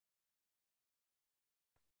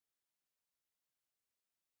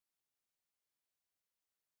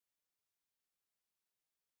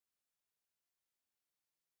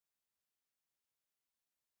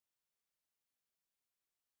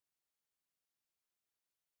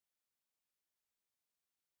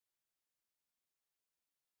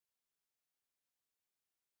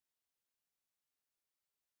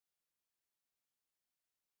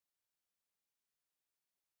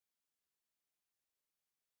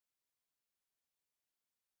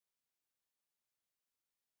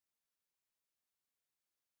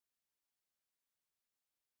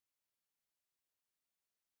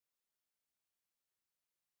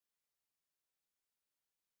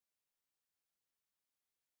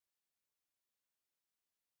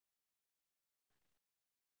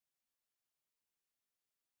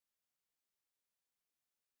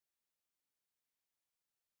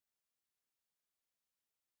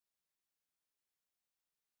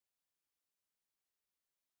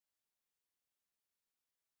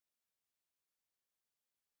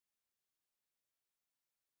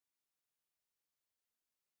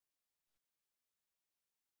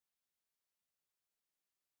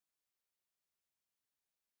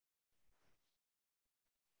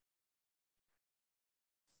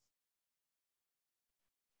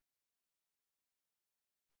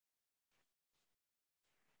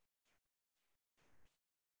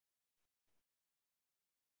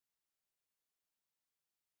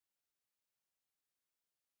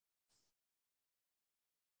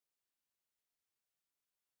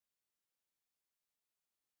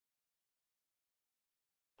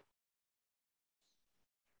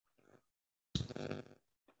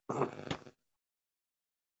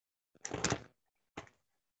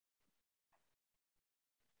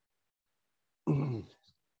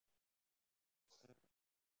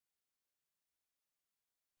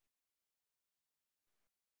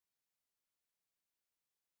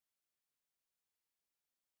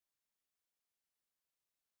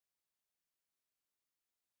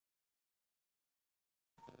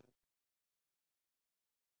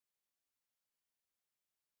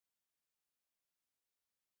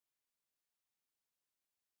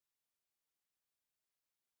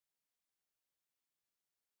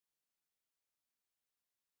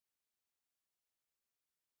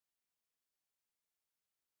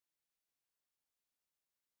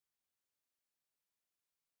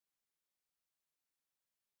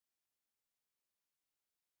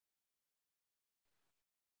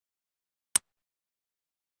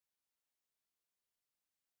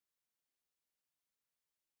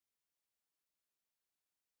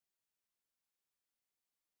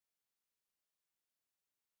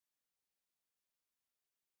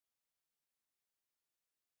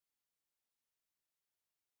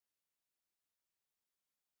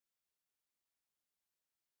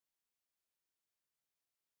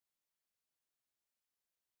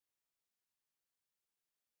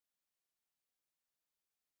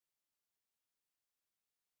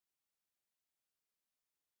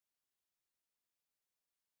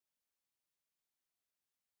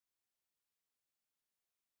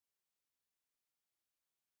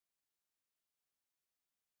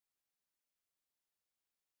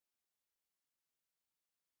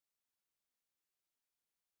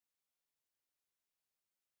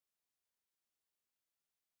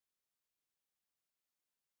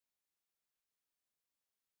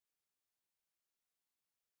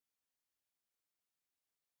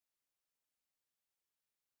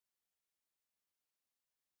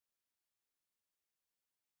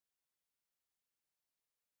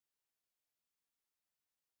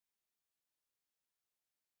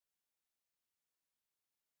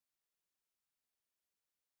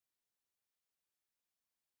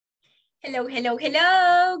Hello, hello,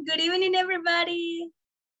 hello. Good evening, everybody.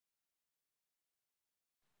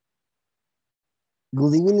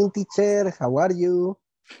 Good evening, teacher. How are you?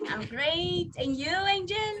 I'm great. And you,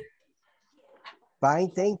 Angel?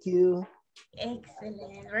 Fine, thank you.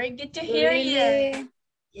 Excellent. Very good to hear you.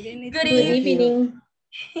 Good Thank evening.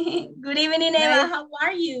 you. Good evening, Eva. How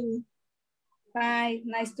are you? Hi,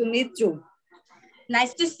 nice to meet you.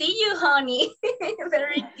 Nice to see you, honey.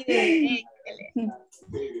 Very good. Excellent.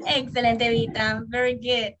 Excellent, Evita. Very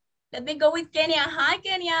good. Let me go with Kenya. Hi,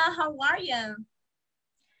 Kenya. How are you?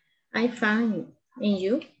 I'm fine. And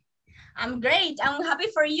you? I'm great. I'm happy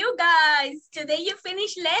for you guys. Today you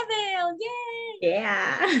finished level. Yay.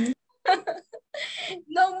 Yeah.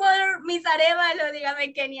 No more mis arévalos,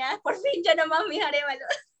 dígame, Kenia. Por fin ya no más mis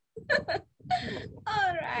arévalos.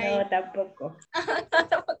 All right. No, tampoco.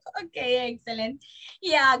 Okay, excellent.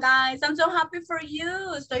 Yeah, guys, I'm so happy for you.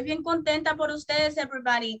 Estoy bien contenta por ustedes,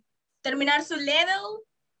 everybody. Terminar su level.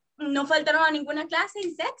 No faltaron a ninguna clase.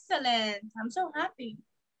 It's excellent. I'm so happy.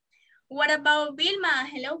 What about Vilma?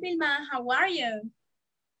 Hello, Vilma. How are you?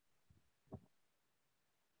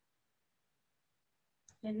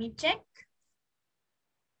 Let me check.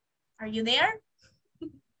 Are you there?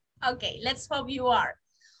 Okay, let's hope you are.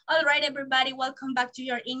 All right, everybody, welcome back to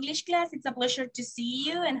your English class. It's a pleasure to see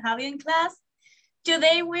you and have you in class.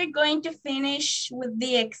 Today, we're going to finish with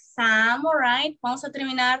the exam, all right? Vamos a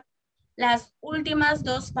terminar las últimas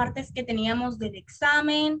dos partes que teníamos del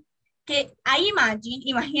examen. Que I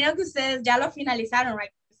imagino que ustedes ya lo finalizaron,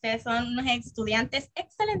 right? Ustedes son unos estudiantes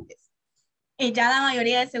excelentes. Y ya la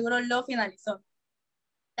mayoría de seguro lo finalizó.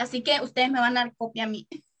 Así que ustedes me van a dar copia a mí.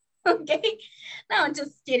 Okay? No, I'm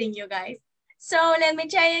just kidding, you guys. So let me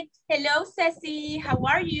check. Hello, Ceci. How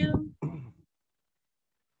are you?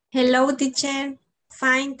 Hello, teacher.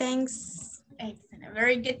 Fine, thanks. Excellent.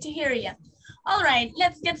 Very good to hear you. All right,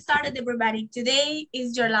 let's get started, everybody. Today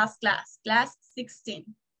is your last class, class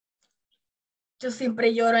 16. Yo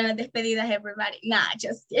siempre lloro en las despedidas, everybody. Nah,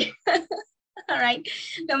 just kidding. All right.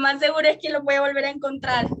 Lo más seguro es que los voy a volver a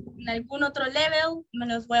encontrar. En algún otro level me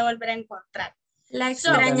los voy a volver a encontrar. La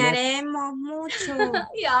extrañaremos mucho.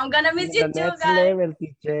 Yeah, I'm gonna miss you The too, next guys. level,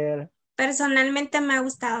 teacher. Personalmente me ha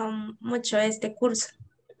gustado mucho este curso.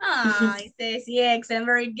 Ay, sí, excellent,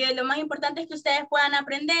 very good. Lo más importante es que ustedes puedan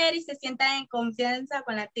aprender y se sientan en confianza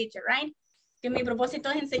con la teacher, right? Que mi propósito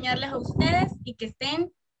es enseñarles a ustedes y que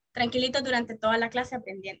estén tranquilitos durante toda la clase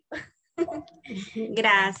aprendiendo.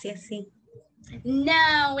 Gracias, sí.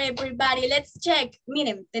 Now, everybody, let's check.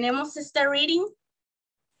 Miren, tenemos este reading.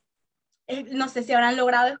 No sé si habrán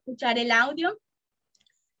logrado escuchar el audio.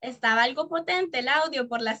 Estaba algo potente el audio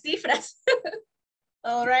por las cifras.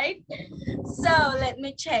 All right. So let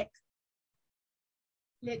me check.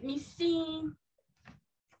 Let me see.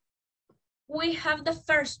 We have the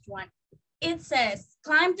first one. It says,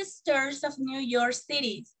 climb the stairs of New York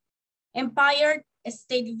City. Empire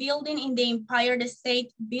State Building in the Empire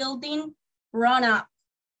State Building run up.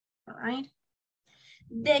 All right.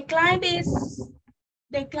 The climb is,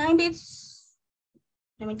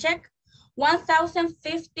 let me check,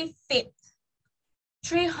 1,050 feet,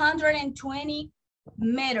 320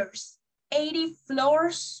 meters, 80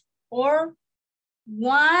 floors, or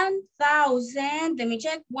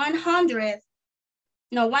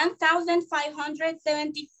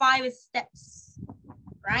 1,575 steps,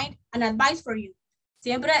 right? An advice for you.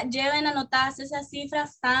 Siempre lleven anotadas esas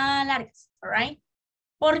cifras tan largas, all right?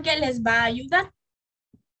 Porque les va a ayudar,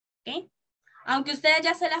 ¿ok? Aunque ustedes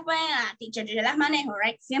ya se las pueden, teacher, yo ya las manejo,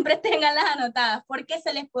 right? Siempre tenganlas anotadas porque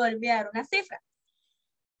se les puede olvidar una cifra.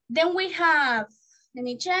 Then we have, let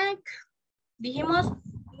me check. Dijimos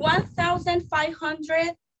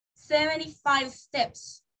 1,575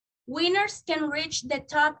 steps. Winners can reach the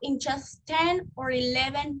top in just 10 or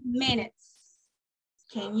 11 minutes.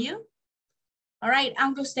 Can you? All right,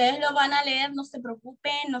 aunque ustedes lo van a leer, no se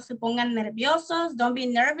preocupen, no se pongan nerviosos. Don't be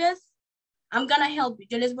nervous. I'm gonna help you.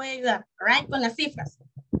 Yo les voy a ayudar, all right, con las cifras.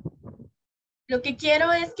 Lo que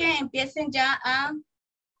quiero es que empiecen ya a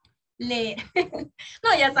leer.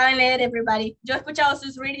 No, ya saben leer, everybody. Yo he escuchado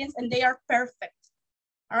sus readings and they are perfect.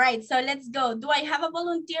 All right, so let's go. Do I have a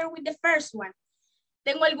volunteer with the first one?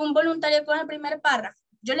 ¿Tengo algún voluntario con el primer párrafo?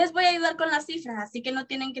 Yo les voy a ayudar con las cifras, así que no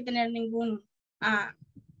tienen que tener ningún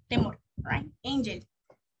temor. All right, Angel,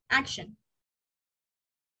 action.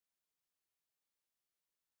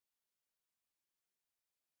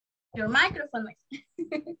 Your microphone.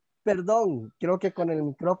 Perdón, creo que con el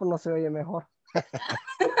micrófono se oye mejor.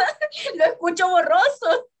 Lo escucho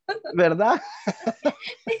borroso. ¿Verdad?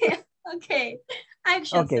 Ok,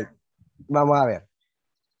 action, Ok, sir. vamos a ver.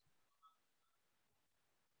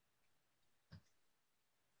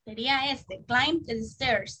 Sería este, climb the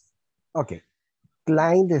stairs. Okay.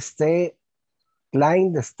 Climb the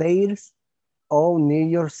stairs of New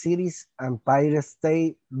York City's Empire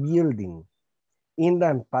State Building. In the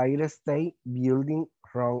Empire State Building,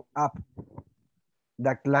 run up.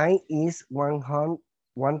 The climb is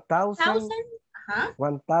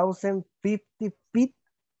 1,050 feet,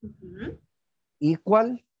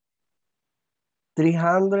 equal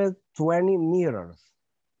 320 meters.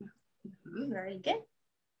 Very good.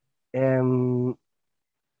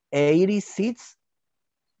 86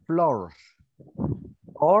 floors,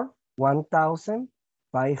 or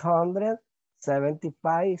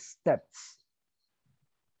 1,575 steps.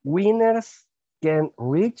 Winners can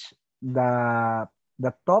reach the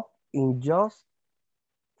top in just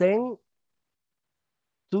 10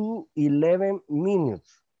 to 11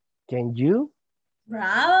 minutes. Can you?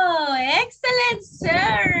 Bravo, excellent,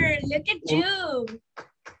 sir. Look at you.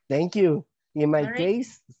 Thank you. In my All right.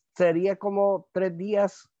 case, sería como 3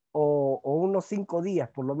 días o unos 5 días,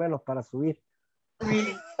 por lo menos, para subir.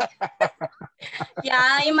 Really?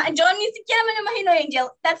 Yeah, yo ni siquiera me lo imagino,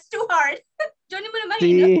 Angel. That's too hard. Yo ni me lo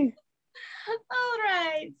imagino. Sí. All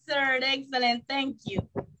right, sir. Excellent. Thank you.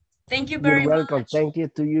 Thank you very You're welcome. much. Thank you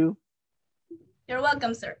to you. You're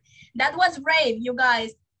welcome, sir. That was great, you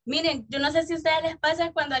guys. Miren, yo no sé si a ustedes les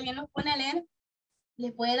pasa cuando alguien los pone a leer,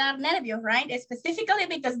 les puede dar nervios, right? Specifically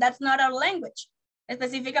because that's not our language.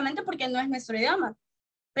 Específicamente porque no es nuestro idioma.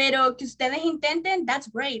 Pero que ustedes intenten, that's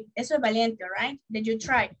great. Eso es valiente, right? That you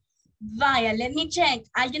try. Vaya, let me check.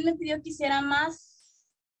 ¿Alguien me pidió que hiciera más?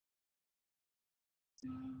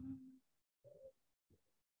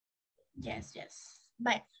 Yes, yes.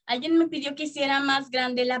 Vaya, alguien me pidió que hiciera más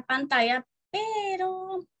grande la pantalla,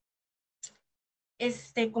 pero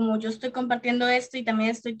como yo estoy compartiendo esto y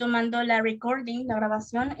también estoy tomando la recording, la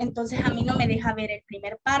grabación, entonces a mí no me deja ver el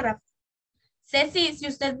primer párrafo. Ceci, si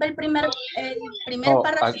usted ve el primer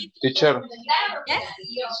párrafo. Teacher, ¿Yes?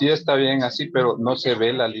 sí está bien así, pero no se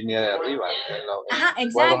ve la línea de arriba. Ajá, Cuadros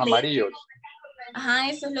exactly. amarillos. Ajá,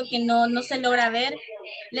 eso es lo que no se logra ver.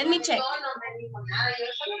 Let me check.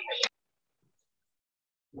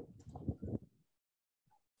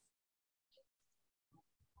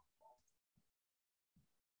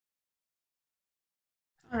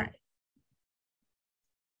 All right.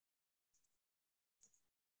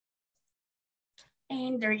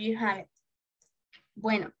 And there you have it.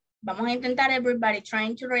 Bueno, vamos a intentar everybody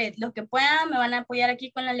trying to read. Los que puedan me van a apoyar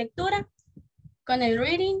aquí con la lectura, con el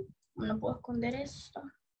reading. No puedo esconder esto.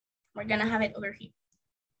 We're gonna have it over here.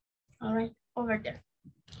 All right, over there.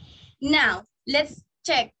 Now, let's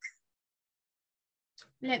check.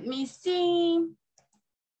 Let me see.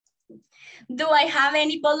 Do I have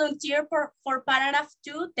any volunteer for paragraph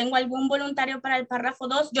 2? ¿Tengo algún voluntario para el párrafo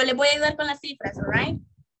 2? Yo le voy a ayudar con las cifras, all right?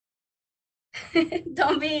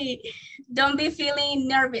 Don't be feeling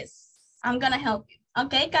nervous. I'm gonna help you.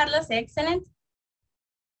 Okay, Carlos, excellent.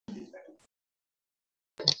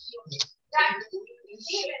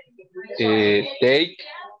 Take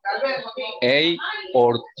a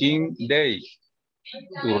 14 days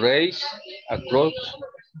to race across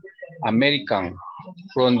America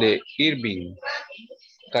from the Irving,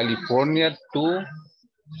 California to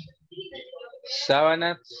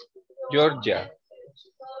Savannah, Georgia.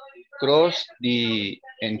 Cross the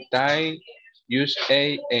entire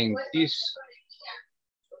USA and this.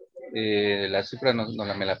 La cifra no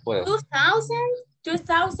me la puedo.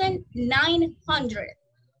 2,900.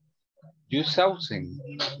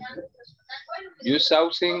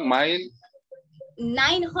 2,000 mile.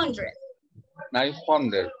 900.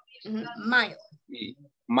 900. Mile.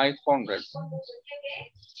 900.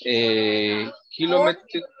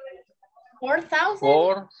 Kilometer.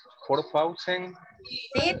 4,000. 4,000.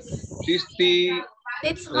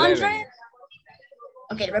 600.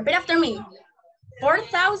 Okay, repeat after me.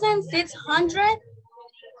 4,600.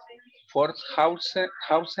 4,000.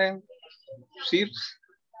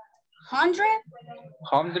 100.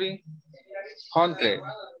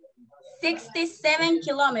 67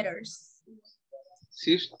 kilometers.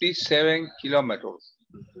 67 kilometers.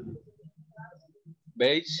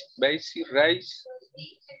 Basic race.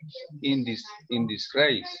 In this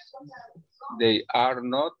race, they are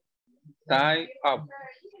not tied up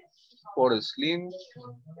for slim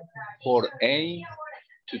for 8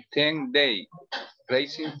 to 10 days.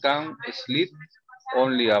 Racing can sleep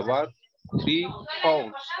only about 3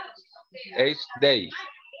 hours each day.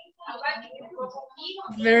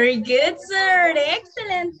 Very good, sir.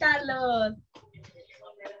 Excellent, Carlos.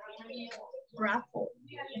 Bravo.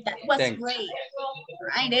 That was great.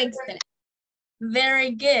 Right, excellent.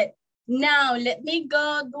 Very good. Now, let me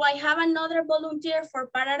go. Do I have another volunteer for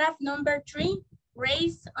paragraph number 3?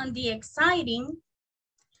 race on the exciting.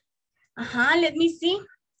 Let me see.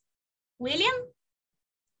 William?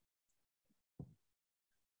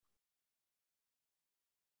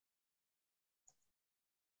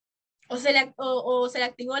 ¿O se le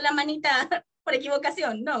activó la manita por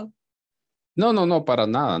equivocación? No. No, para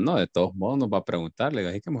nada, no, de todos modos nos va a preguntar, le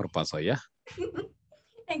dije que mejor paso allá.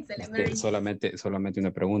 Excelente. Solamente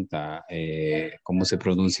una pregunta, ¿cómo se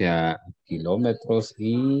pronuncia kilómetros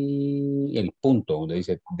y el punto, donde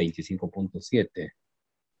dice 25.7?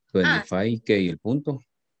 25, ¿qué? ¿Y el punto?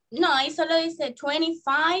 No, ahí solo dice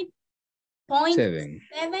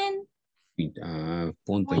 25.7.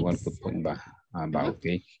 Punto igual que punto, va, ok.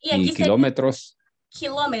 Y aquí kilómetros.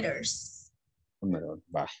 Kilometers.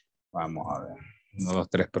 Va, vamos a ver. 1, 2,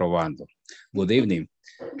 3 probando. Good evening.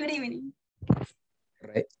 Good evening.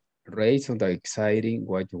 Race on the exciting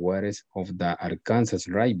white waters of the Arkansas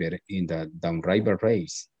River in the downriver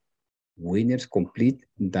race. Winners complete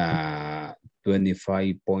the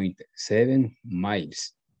 25.7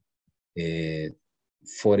 miles,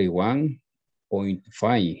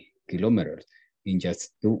 41.5 kilometers in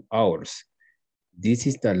just 2 hours. This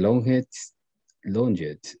is the longest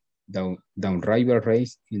downriver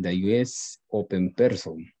race in the U.S. Open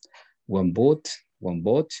person. One vote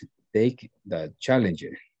take the challenge.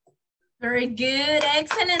 Very good.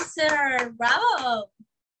 Excellent, sir. Bravo.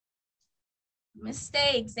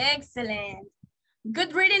 Mistakes. Excellent.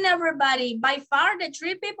 Good reading, everybody. By far, the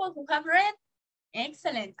 3 people who have read,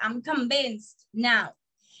 excellent. I'm convinced. Now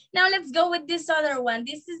let's go with this other one.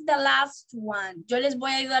 This is the last one. Yo les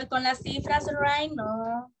voy a ayudar con las cifras, right?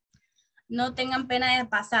 No tengan pena de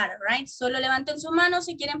pasar, right? Solo levanten su mano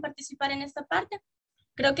si quieren participar en esta parte.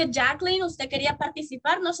 Creo que Jacqueline, usted quería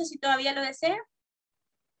participar. No sé si todavía lo desea.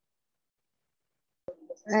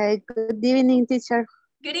 Good evening, teacher.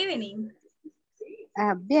 Good evening.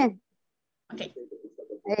 Bien. Okay.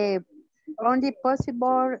 Only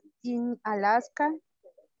possible in Alaska,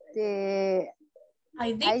 the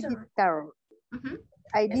editor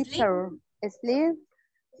sleep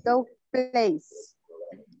dog place.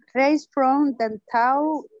 Race from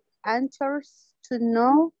downtown Anchorage to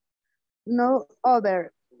no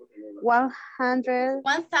over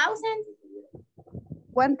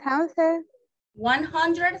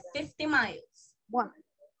 150 miles.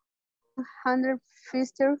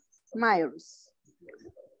 150 miles.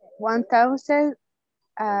 1,000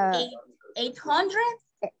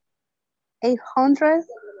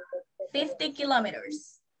 850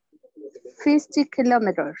 kilometers. 50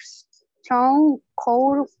 kilometers. Strong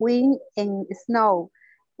cold wind and snow.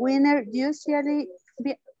 Winner usually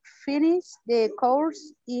finish the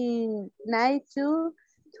course in 9 to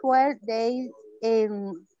 12 days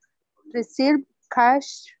and receive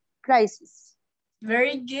cash prizes.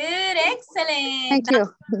 Very good. Excellent. Thank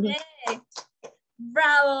you.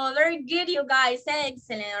 Bravo. Very good, you guys.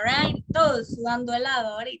 Excellent. All right. Todos sudando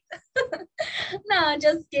helado ahorita. No,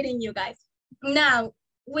 just kidding, you guys. Now,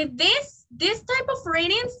 with this type of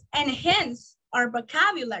readings enhance our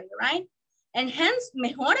vocabulary, right? Enhance,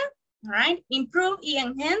 mejora, all right? Improve y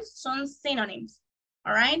enhance son synonyms,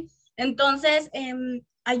 all right? Entonces,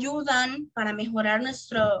 ayudan para mejorar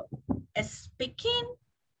nuestro speaking,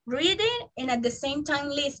 reading, and at the same time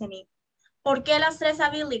listening. ¿Por qué las 3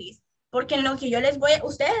 abilities? Porque en lo que yo les voy,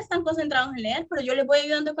 ustedes están concentrados en leer, pero yo les voy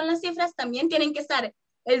ayudando con las cifras, también tienen que estar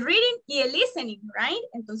el reading y el listening, right?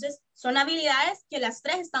 Entonces, son habilidades que las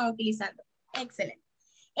 3 están utilizando. Excellent.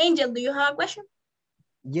 Angel, do you have a question?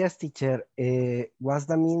 Yes, teacher. What's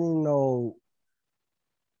the meaning of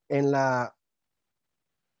en la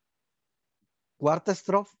cuarta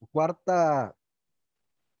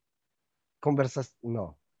conversación?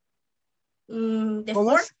 No. The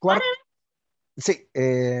fourth quarter? Sí,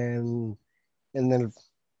 en el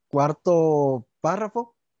cuarto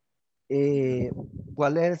párrafo,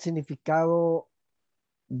 ¿cuál es el significado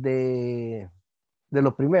de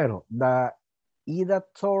lo primero? The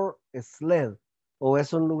editor sled, ¿o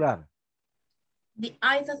es un lugar? The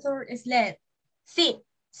editor sled. Sí,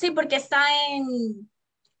 porque está en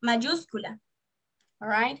mayúscula. All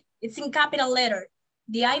right? It's in capital letter.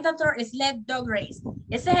 The editor sled dog race.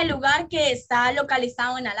 Ese es el lugar que está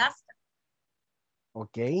localizado en Alaska.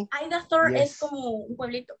 Ok. Idaho es como un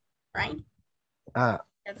pueblito, right?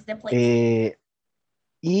 That's the place.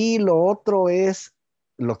 Y lo otro es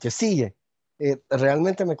lo que sigue.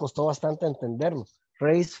 Realmente me costó bastante entenderlo.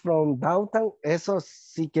 Race from downtown, eso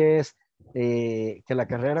sí que es que la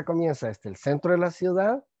carrera comienza desde el centro de la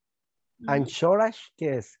ciudad. Anchorage,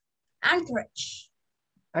 ¿qué es? Anchorage.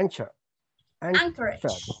 Anchorage.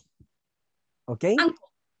 ¿Ok?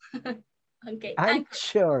 Okay.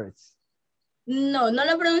 Anchorage. No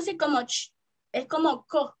lo pronuncie como ch. Es como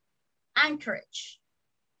Anchorage.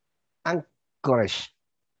 Anchorage.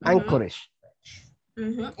 Anchorage.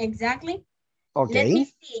 Exactly. Ok. Let me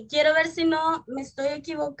see. Quiero ver si no me estoy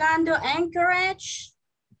equivocando. Anchorage.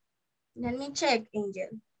 Let me check,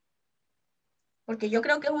 Angel. Porque yo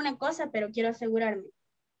creo que es una cosa, pero quiero asegurarme.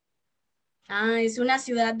 Ah, es una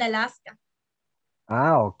ciudad de Alaska.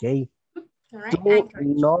 Ah, ok. All right, To Anchorage.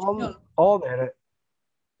 none other.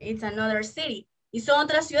 It's another city. Y son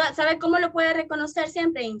otra ciudad. ¿Sabe cómo lo puede reconocer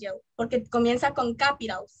siempre, Angel? Porque comienza con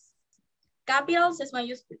capitals. Capitals es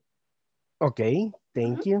mayúscula. Ok,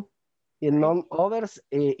 thank you. Y none others,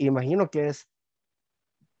 imagino que es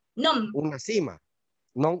None. una cima.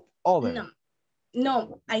 None other. No.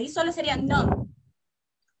 No, ahí solo sería no.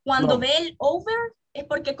 Cuando No. ve el over es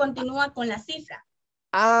porque continúa con la cifra.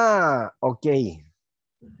 Ah, ok.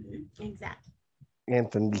 Exacto.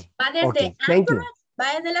 Entendí. Va desde Ok, thank you. Anchorage,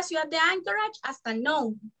 va desde la ciudad de Anchorage hasta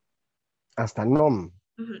Nome. Hasta none.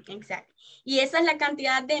 Exacto. Y esa es la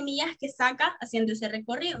cantidad de millas que saca haciendo ese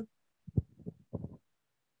recorrido.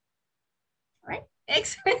 All right.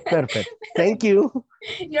 Excellent. Perfect. Thank you.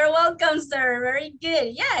 You're welcome, sir. Very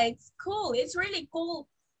good. Yeah, it's cool. It's really cool.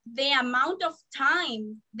 The amount of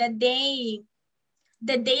time that they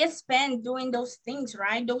spend doing those things,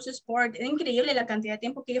 right? Those sports. Es increíble la cantidad de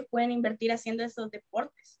tiempo que ellos pueden invertir haciendo esos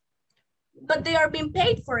deportes. But they are being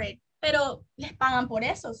paid for it. Pero les pagan por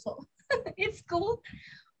eso, so it's cool.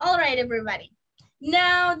 All right, everybody.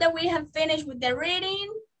 Now that we have finished with the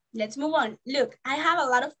reading, let's move on. Look, I have a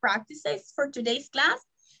lot of practices for today's class.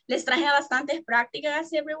 Les traje bastantes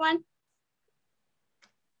prácticas, everyone.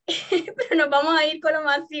 Pero nos vamos a ir con lo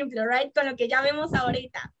más simple, right? Con lo que ya vemos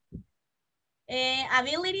ahorita.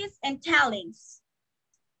 Abilities and talents.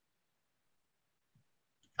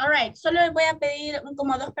 All right, solo les voy a pedir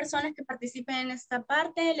como 2 personas que participen en esta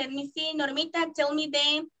parte. Let me see, Normita, tell me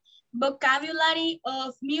the vocabulary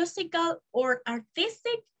of musical or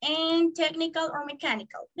artistic and technical or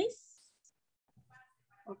mechanical, please.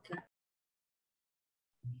 Okay.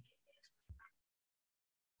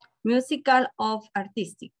 Musical of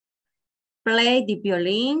artistic. Play the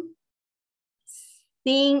violin.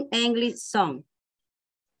 Sing English song.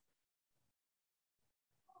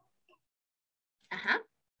 Ajá.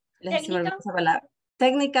 Technical,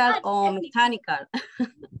 technical or mechanical.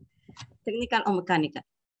 Technical or mechanical.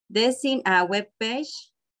 Design a web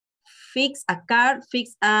page. Fix a car.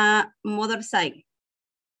 Fix a motorcycle.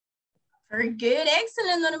 Very good.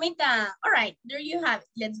 Excellent, Normita. All right, there you have it.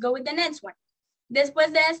 Let's go with the next one.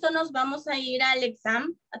 Después de esto nos vamos a ir al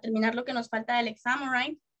examen, a terminar lo que nos falta del examen,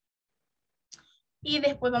 right? Y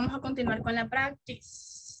después vamos a continuar con la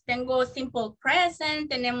practice. Tengo simple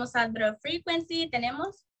present, tenemos adverb frequency,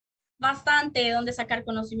 tenemos bastante donde sacar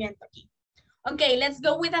conocimiento aquí. Okay, let's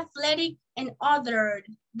go with athletic and other.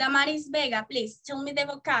 Damaris Vega, please tell me the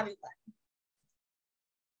vocabulary.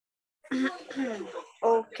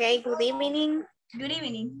 Okay, good evening. Good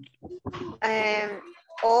evening.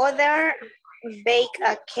 Other, bake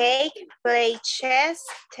a cake, play chess,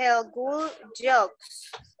 tell good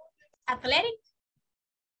jokes. Athletic.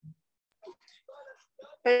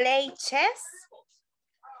 Play chess,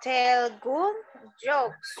 tell good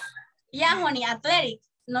jokes. Yeah, honey, athletic.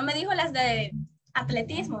 No me dijo las de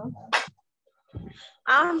atletismo.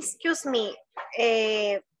 Excuse me.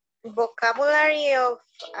 Vocabulary of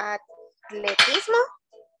atletismo.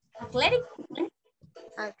 Athletic.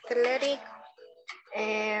 Athletic.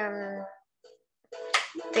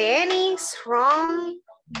 Tennis, run.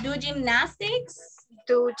 Do gymnastics.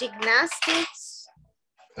 Do gymnastics.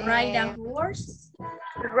 Ride a horse.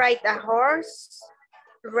 Ride a horse.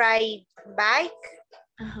 Ride bike.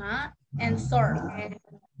 And surf.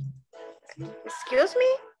 Excuse me?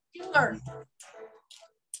 Surf.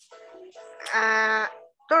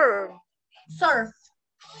 Tour. Surf.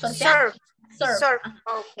 Surf. Surf. Surf.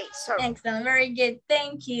 Okay, surf. Excellent. Very good.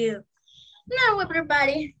 Thank you. Now,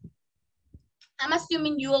 everybody, I'm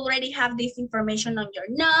assuming you already have this information on your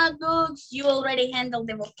notebooks. You already handled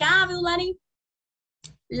the vocabulary.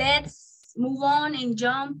 Let's move on and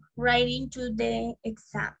jump right into the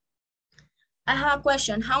exam. I have a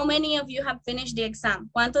question. How many of you have finished the exam?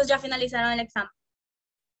 ¿Cuántos ya finalizaron el examen?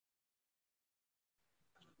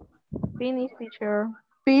 Finish, teacher.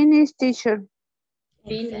 Finish, teacher.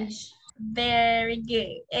 Finish. Very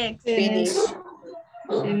good. Excellent. Finish.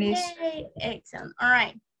 Finish. Okay, excellent. All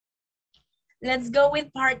right. Let's go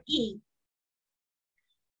with part E.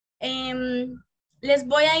 Les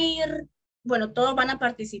voy a ir, bueno, todos van a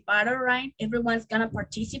participar, all right? Everyone's gonna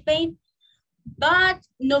participate. But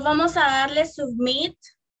no vamos a darle submit,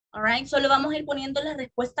 all right? Solo vamos a ir poniendo las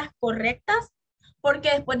respuestas correctas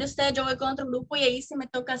porque después de ustedes yo voy con otro grupo y ahí sí me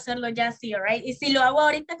toca hacerlo ya así, alright? Y si lo hago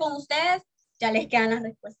ahorita con ustedes, ya les quedan las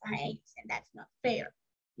respuestas a ellos, and that's not fair.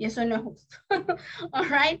 Y eso no es justo.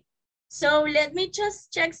 Alright? So let me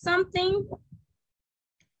just check something.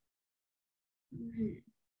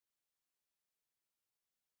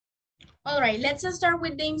 All right, let's start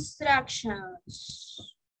with the instructions.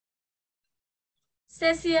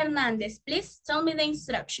 Ceci Hernandez, please tell me the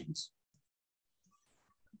instructions.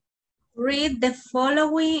 Read the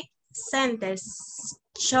following sentence.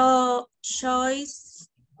 Choice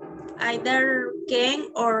either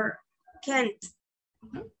can or can't.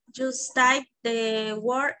 Just type the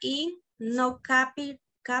word in, no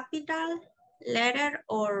capital letter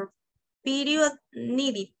or period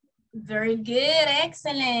needed. Very good,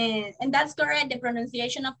 excellent. And that's correct, the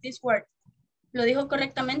pronunciation of this word. Lo dijo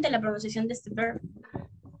correctamente la pronunciación de este verb.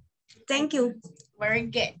 Thank you. Very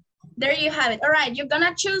good. There you have it. All right, you're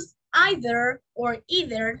gonna choose either or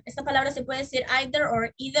either. Esta palabra se puede decir either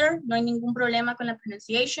or either. No hay ningún problema con la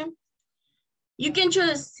pronunciation. You can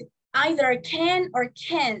choose either can or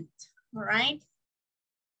can't, all right?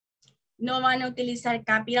 No van a utilizar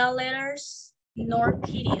capital letters nor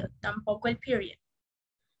period, tampoco el period.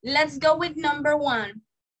 Let's go with number one.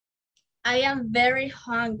 I am very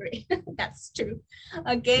hungry. That's true.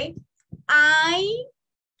 Okay.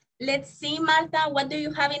 Let's see, Marta, what do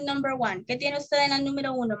you have in number one? ¿Qué tiene usted en el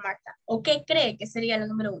número uno, Marta? ¿O qué cree que sería el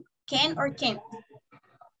número uno? Can or can't?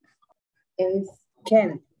 Es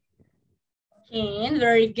can. Can,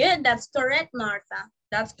 very good. That's correct, Marta.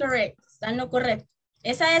 That's correct. Está en lo correcto.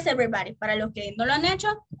 Esa es everybody. Para los que no lo han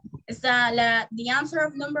hecho, the answer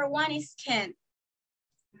of number one is can.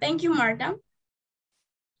 Thank you, Marta.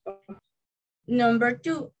 Number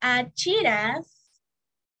two, achiras.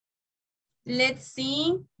 Let's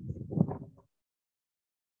see.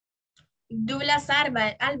 Douglas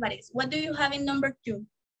Alvarez, what do you have in number two?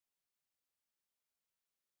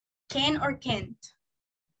 Can or can't?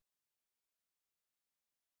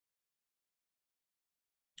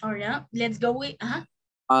 Or no? Let's go with,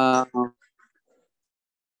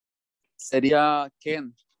 Sería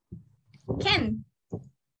can. Can.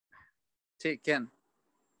 Sí, can.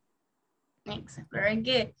 Excellent, very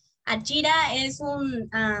good. Achira es un,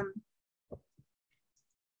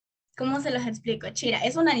 ¿cómo se los explico? Achira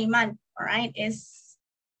es un animal, all right? Es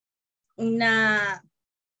una,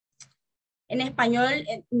 en español,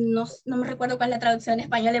 no me recuerdo cuál es la traducción en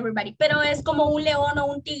español, everybody, pero es como un león o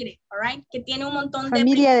un tigre, all right? Que tiene un montón de...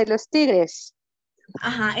 Familia de los tigres.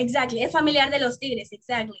 Ajá, exactly. Es familiar de los tigres,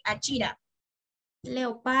 exactly. Achira.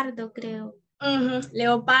 Leopardo, creo.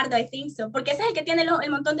 Leopardo, I think so. Porque ese es el que tiene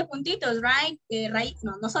el montón de puntitos, right?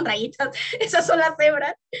 No son rayitas. Esas son las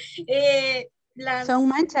cebras. Son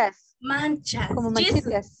manchas. Manchas. Como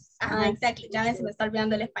manchitas. Ajá, exactly. Ya ven, se me está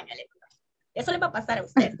olvidando el español. Eso le va a pasar a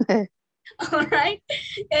usted. All right.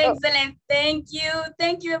 Excellent. Thank you.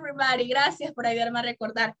 Thank you, everybody. Gracias por ayudarme a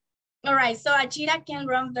recordar. All right. So, Achira can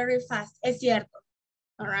run very fast. Es cierto.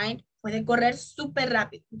 All right. Puede correr súper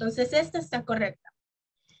rápido. Entonces, esta está correcta.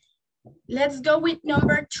 Let's go with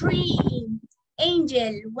number three.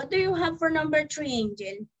 Angel. What do you have for number three,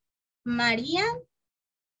 Angel? María.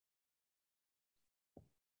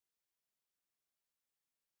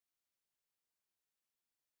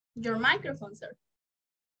 Your microphone, sir.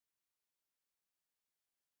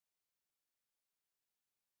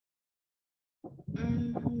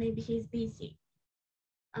 Maybe he's busy.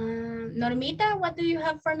 Normita, what do you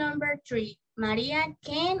have for number three? Maria,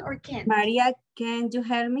 can or can't? Maria, can you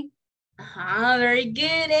help me? Very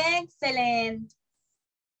good, excellent.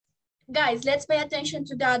 Guys, let's pay attention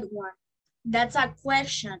to that one. That's a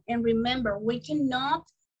question. And remember, we cannot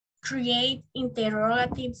create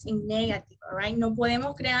interrogatives in negative, all right? No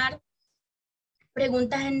podemos crear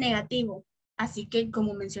preguntas en negativo. Así que,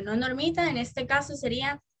 como mencionó Normita, en este caso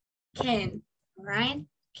sería can, all right?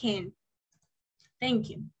 Can. Thank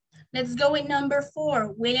you. Let's go with number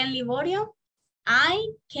four. William Liborio.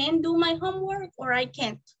 I can do my homework or I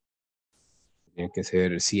can't. Tiene que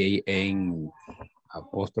ser C-A-N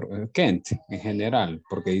apóstrofe, can't en general,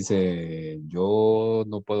 porque dice yo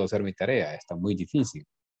no puedo hacer mi tarea, está muy difícil.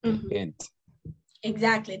 Can't.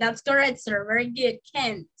 Exactly, that's correct, sir. Very good,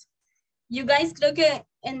 can't. You guys creo que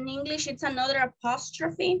in English it's another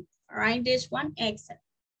apostrophe. All right, this one, excellent.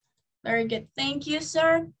 Very good, thank you,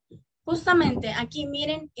 sir. Justamente aquí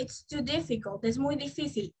miren, it's too difficult, es muy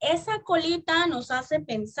difícil. Esa colita nos hace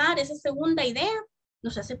pensar, esa segunda idea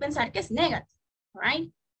nos hace pensar que es negative,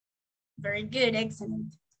 right? Very good,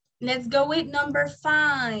 excellent. Let's go with number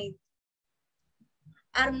 5.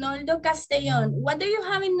 Arnoldo Castellón, what do you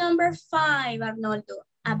have in number 5, Arnoldo?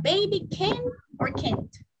 A baby can or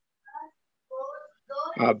can't?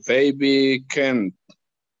 A baby can't.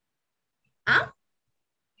 Ah?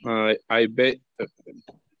 A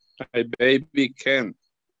baby can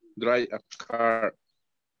drive a car.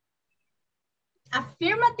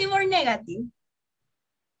 Affirmative or negative?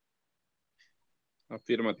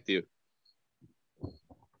 Affirmative.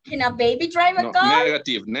 Can a baby drive a No, car?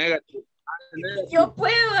 negative. Yo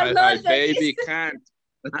puedo, no A sé. baby can't.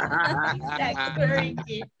 Exacto, very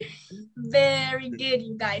good. Very good,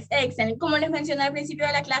 you guys. Excellent. Como les mencioné al principio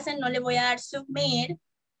de la clase, no le voy a dar submit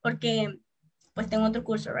porque pues tengo otro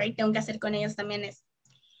curso, right? Tengo que hacer con ellos también eso.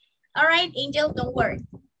 All right, Angel, don't worry.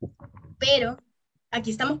 Pero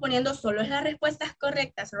aquí estamos poniendo solo las respuestas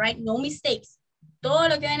correctas, right? No mistakes. Todo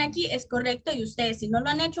lo que ven aquí es correcto y ustedes, si no lo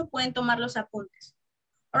han hecho, pueden tomar los apuntes.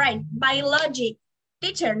 All right, biology.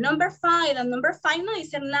 Teacher, number 5. El number 5 no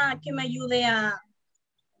dice nada que me ayude a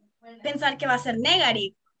pensar que va a ser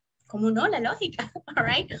negative. ¿Cómo no? La lógica. All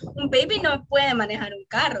right. Un baby no puede manejar un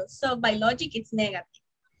carro. So by logic, it's negative.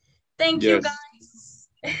 Thank you, guys.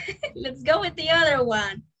 Let's go with the other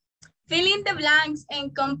one. Fill in the blanks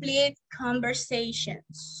and complete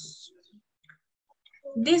conversations.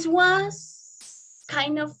 This was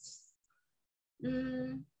kind of,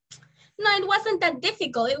 no, it wasn't that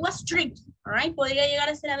difficult. It was tricky. All right. Podría llegar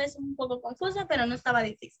a ser a veces un poco confusa, pero no estaba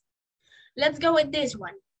difícil. Let's go with this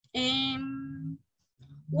one.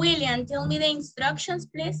 William, tell me the instructions,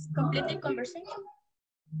 please. Complete the conversation.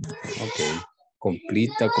 Okay.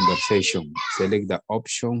 Complete the conversation. Select the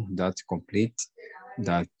option that complete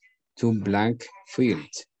the 2 blank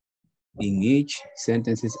fields in each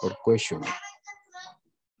sentences or question.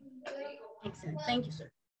 Excellent. Thank you,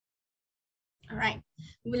 sir. All right.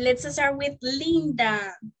 Well, let's start with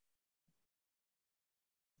Linda.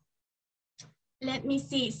 Let me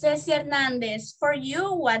see. Ceci Hernandez, for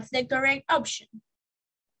you, what's the correct option?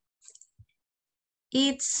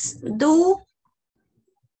 It's do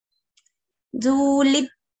live.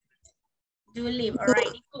 Do live, all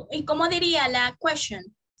right. ¿Y cómo diría la question?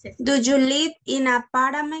 Ceci? Do you live in an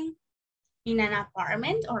apartment? In an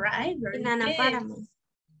apartment, all right. Very In an good. apartment.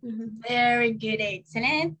 Very good,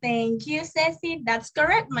 excellent. Thank you, Ceci. That's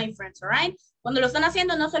correct, my friends, all right? Cuando lo están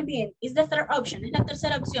haciendo, no se olviden. It's the third option. Es la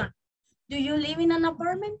tercera opción. Do you live in an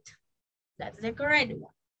apartment? That's the correct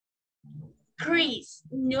one. Chris,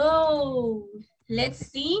 no. Let's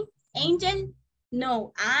see. Angel,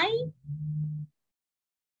 no.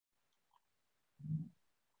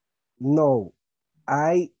 No,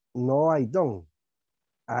 I don't.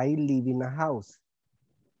 I live in a house.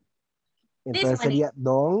 Entonces sería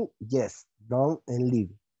don't, yes, don't and live.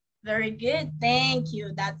 Very good, thank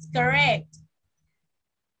you. That's correct.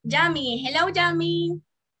 Yami, hello, Yami.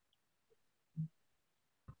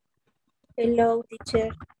 Hello, teacher.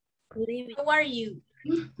 Good evening. How are you?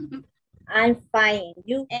 I'm fine.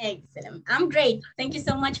 You? Excellent. I'm great. Thank you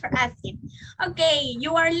so much for asking. Okay,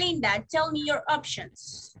 you are Linda. Tell me your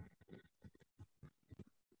options.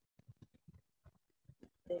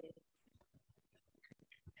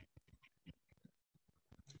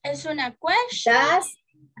 Es una question.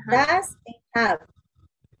 Does have.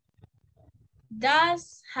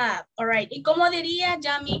 Does have. All right. ¿Y cómo diría,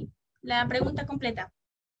 Yami, la pregunta completa?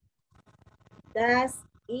 Does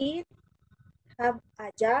it have a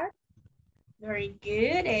jar? Very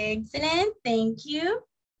good. Excellent. Thank you.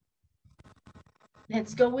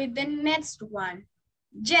 Let's go with the next one.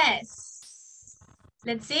 Yes.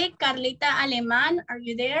 Let's see. Carlita Aleman, are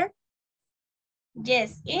you there?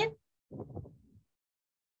 Yes, it.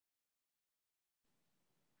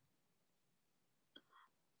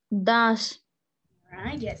 Does. All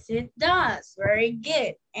right. Yes, it does. Very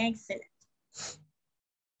good. Excellent.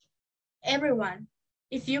 Everyone,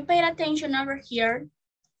 if you paid attention over here,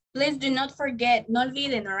 please do not forget, no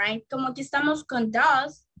olviden, all right? Como aquí estamos con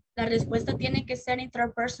does, la respuesta tiene que ser in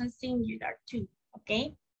third person singular too,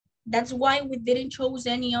 okay? That's why we didn't choose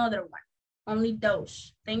any other one, only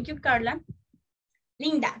those. Thank you, Carla.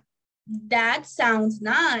 Linda, that sounds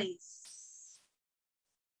nice.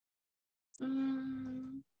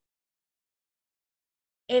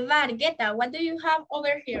 Eva Argueta, what do you have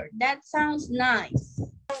over here? That sounds nice.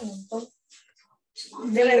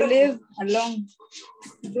 They live alone.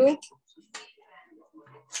 Do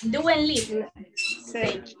and live.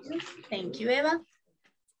 Thank you. Thank you, Eva.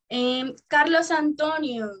 Carlos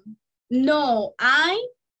Antonio. No, I.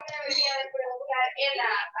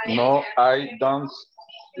 No, I don't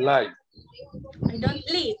like. I don't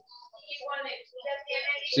live.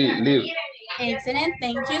 Sí, live. Excellent.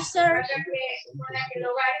 Thank you, sir.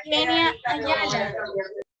 Kenia Ayala.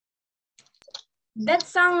 That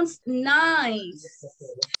sounds nice.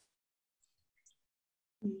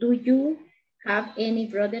 Do you have any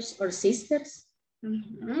brothers or sisters?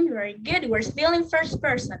 Very good. We're still in first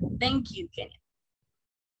person. Thank you, Kenya.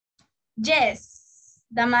 Yes.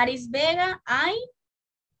 Damaris Vega, I.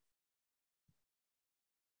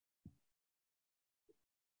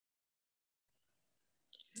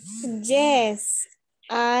 Yes,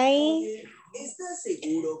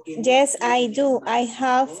 yes, I do. I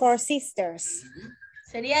have 4 sisters.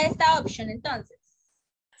 Sería esta option entonces.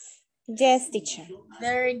 Yes, teacher.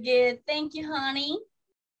 Very good. Thank you, honey.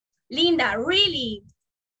 Linda, really?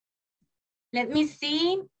 Let me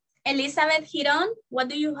see. Elizabeth Giron, what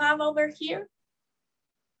do you have over here?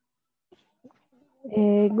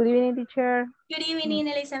 Good evening, teacher. Good evening,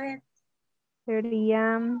 Elizabeth.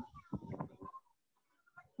 Sería,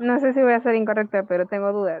 no sé si voy a ser incorrecta, pero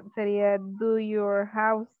tengo dudas. Sería, do your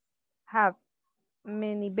house have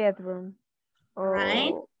many bedrooms?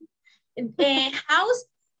 Right. House,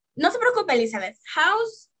 no se preocupe, Elizabeth.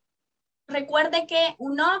 House, recuerde que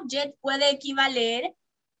un object puede equivaler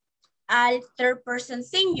al third person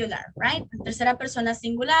singular, right? La tercera persona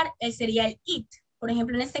singular sería el it. Por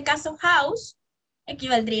ejemplo, en este caso, house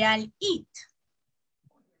equivaldría al it.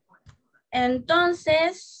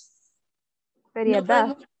 Entonces, sería no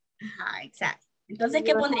does. Ajá, exacto. Entonces,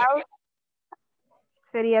 ¿qué pondría?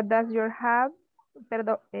 Sería does your have,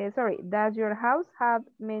 perdón, does your house have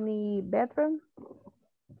many bedrooms?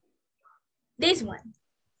 This one.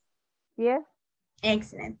 Yes.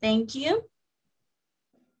 Excellent, thank you.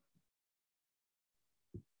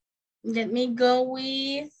 Let me go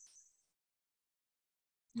with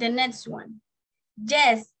the next one.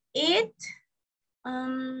 Yes, it,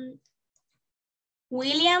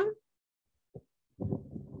 William.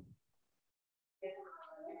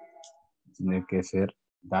 Tiene que ser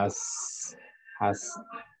does, has,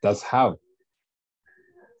 does have.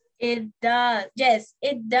 It does, yes,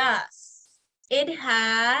 it does. It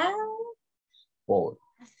has. Oh.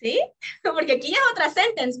 ¿Sí? Porque aquí ya es otra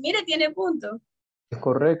sentence, mire, tiene punto. Es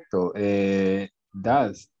correcto.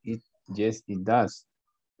 Does, it, yes, it does.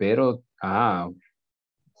 Pero,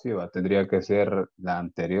 sí, tendría que ser la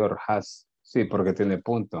anterior, has. Sí, porque tiene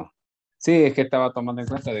punto. Sí, es que estaba tomando en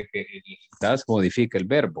cuenta de que el does modifica el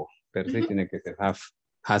verbo, pero sí tiene que ser have,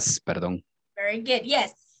 has, perdón. Very good,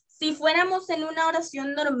 yes. Si fuéramos en una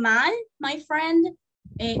oración normal, my friend,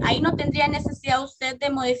 ahí no tendría necesidad usted de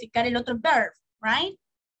modificar el otro verb, right?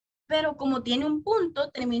 Pero como tiene un punto,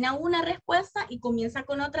 termina una respuesta y comienza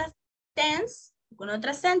con otra tense, con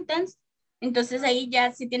otra sentence, entonces ahí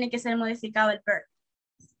ya sí tiene que ser modificado el verb.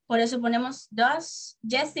 Por eso ponemos does,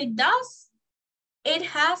 yes it does, it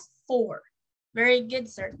has 4. Very good,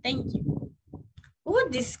 sir, thank you. Oh,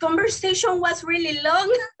 this conversation was really long.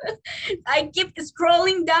 I keep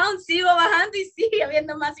scrolling down, sigo bajando y sigue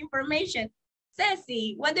habiendo más information.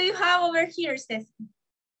 Ceci, what do you have over here, Ceci?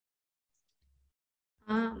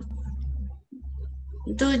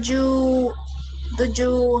 Do you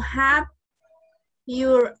have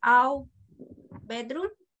your own bedroom?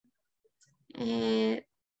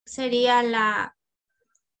 Sería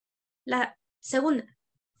la segunda.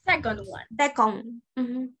 Second one. Second.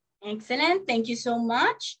 Excellent. Thank you so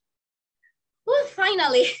much. Well,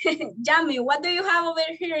 finally, Yami, what do you have over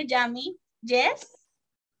here, Yami? Yes?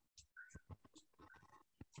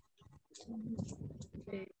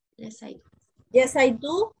 Yes, I do. Yes, I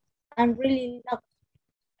do. I'm really not.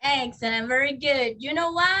 Excellent. Very good. You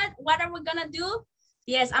know what? What are we going to do?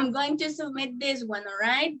 Yes, I'm going to submit this one, all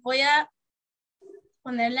right? Voy a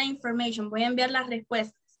poner la information. Voy a enviar las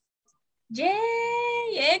respuestas.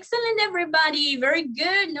 Yay! Excellent, everybody. Very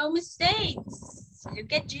good. No mistakes.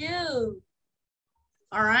 Look at you.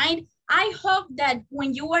 All right. I hope that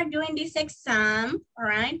when you were doing this exam, all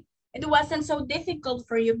right, it wasn't so difficult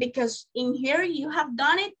for you because in here you have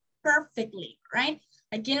done it perfectly, right?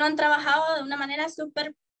 Aquí lo han trabajado de una manera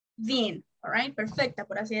súper bien, all right, perfecta,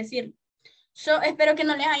 por así decirlo. So, espero que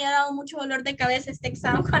no les haya dado mucho dolor de cabeza este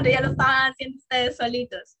examen cuando ya lo estaban haciendo ustedes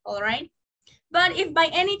solitos, all right? But if by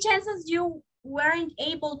any chances you weren't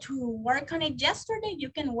able to work on it yesterday, you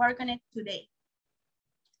can work on it today.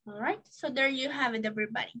 All right, so there you have it,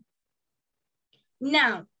 everybody.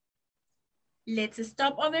 Now, let's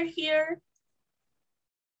stop over here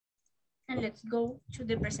and let's go to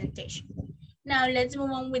the presentation. Now, let's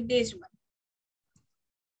move on with this one.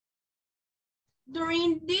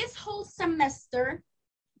 During this whole semester,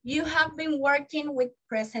 you have been working with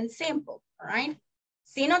present simple, all right?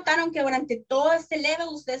 Sí notaron que durante todo este level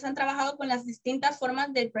ustedes han trabajado con las distintas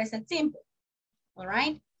formas del present simple, all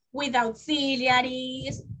right? With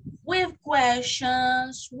auxiliaries, with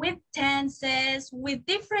questions, with tenses, with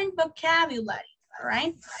different vocabulary, all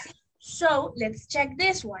right? So let's check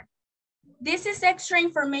this one. This is extra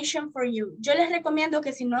information for you. Yo les recomiendo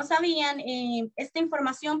que si no sabían esta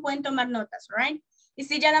información pueden tomar notas, right? Y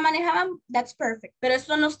si ya la manejaban, that's perfect. Pero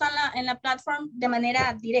esto no está en la plataforma de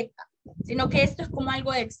manera directa, sino que esto es como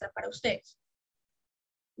algo extra para ustedes.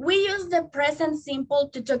 We use the present simple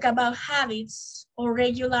to talk about habits or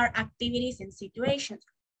regular activities and situations.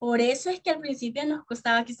 Por eso es que al principio nos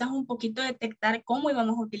costaba quizás un poquito detectar cómo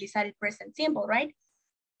íbamos a utilizar el present simple, right?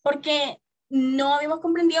 Porque no habíamos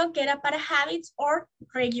comprendido que era para habits or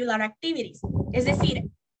regular activities. Es decir,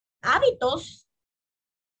 hábitos.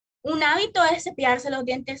 Un hábito es cepillarse los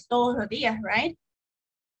dientes todos los días, right?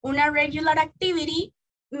 Una regular activity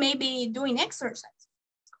may be doing exercise.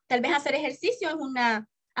 Tal vez hacer ejercicio es una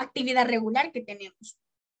actividad regular que tenemos,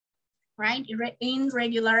 right? In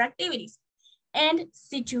regular activities. And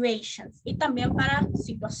situations. Y también para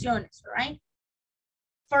situaciones, right?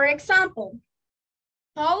 For example,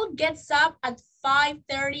 Paul gets up at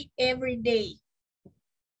 5:30 every day.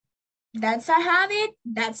 That's a habit,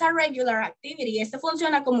 that's a regular activity. Esto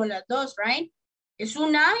funciona como las dos, right? Es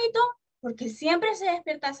un hábito porque siempre se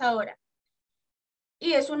despierta a esa hora.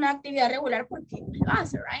 Y es una actividad regular porque lo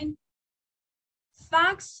hace, right?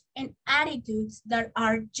 Facts and attitudes that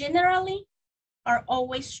are generally are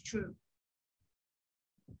always true.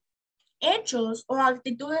 Hechos o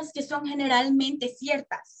actitudes que son generalmente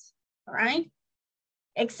ciertas, right?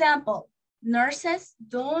 Example, nurses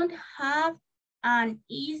don't have an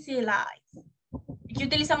easy life. Aquí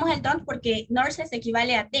utilizamos el don't porque nurses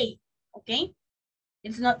equivale a they, okay?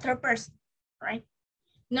 It's not third person, right?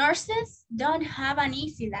 Nurses don't have an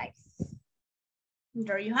easy life.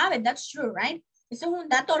 There you have it, that's true, right? Eso es un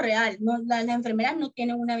dato real. No, las enfermeras no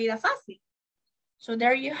tienen una vida fácil. So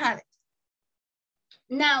there you have it.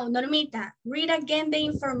 Now, Normita, read again the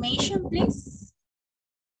information, please.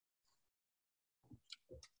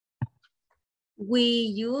 We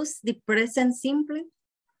use the present simple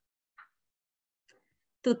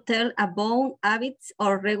to tell about habits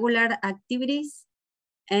or regular activities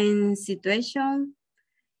and situation.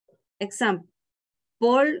 Example,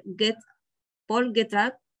 Paul gets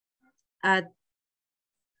up at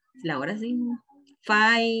la hora sí,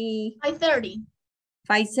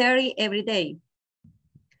 5:30 every day.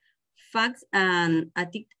 Facts and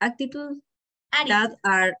attitudes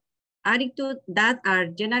that are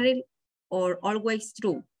general or always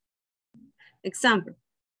true. Example,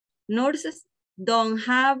 nurses don't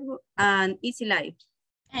have an easy life.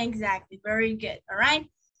 Exactly, very good, all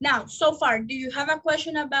right? Now, so far, do you have a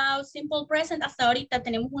question about simple present? Hasta ahorita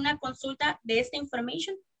tenemos una consulta de esta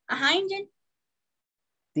information. Ajá, Angel.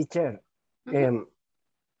 Teacher, en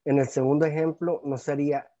el segundo ejemplo no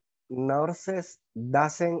sería nurses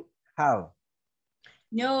doesn't have.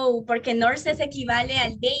 No, porque nurses equivale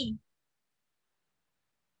al they.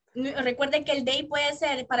 Recuerden que el they puede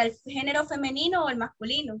ser para el género femenino o el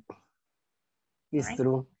masculino. It's right.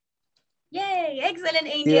 true. Yay, excellent,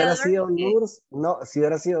 Angel. Si hubiera sido nurse, no, si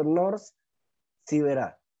hubiera sido nurse, sí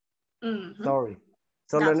verá. Sorry.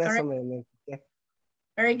 Solo en eso me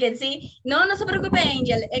Very good, sí. No, no se preocupe,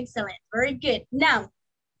 Angel. Excellent. Very good. Now,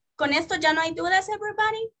 con esto ya no hay dudas,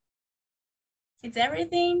 everybody? It's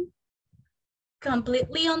everything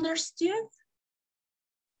completely understood?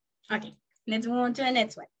 Okay, let's move on to the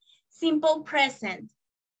next one. Simple present.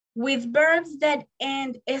 With verbs that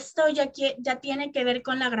end. Esto ya tiene que ver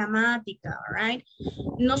con la gramática, right?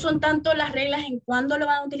 No son tanto las reglas en cuándo lo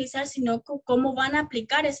van a utilizar, sino cómo van a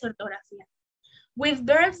aplicar esa ortografía. With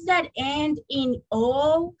verbs that end in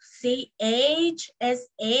O, CH,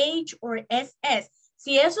 SH, or SS.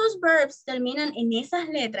 Si esos verbs terminan en esas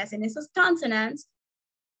letras, en esos consonants,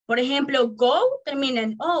 por ejemplo, go termina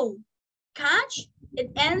en O. Catch,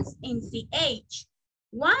 it ends in CH.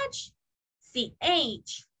 Watch,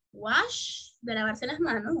 CH. Wash, de lavarse las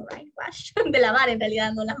manos, right? Wash, de lavar en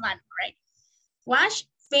realidad, no las manos, right? Wash,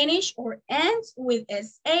 finish, or ends with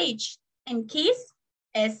SH. And kiss,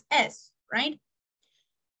 SS, right?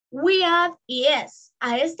 We add ES.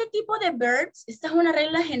 A este tipo de verbs, esta es una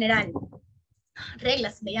regla general.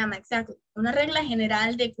 Reglas se le llama, exacto. Una regla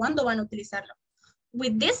general de cuándo van a utilizarlo.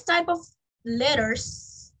 With this type of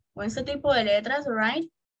letters, con este tipo de letras,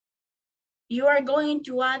 right? You are going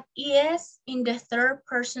to add ES in the third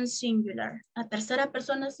person singular. A tercera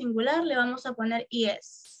persona singular le vamos a poner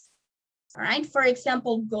ES. All right, for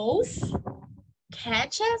example, goes,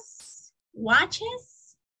 catches,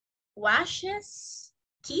 watches, washes,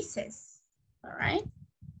 kisses. All right.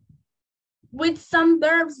 With some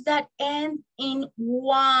verbs that end in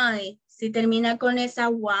Y. Si termina con esa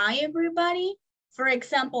Y, everybody. For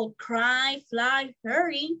example, cry, fly,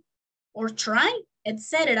 hurry, or try,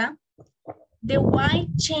 etc. The Y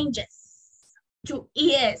changes to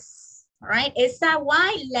ES. All right, esa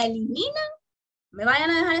Y la eliminan. Me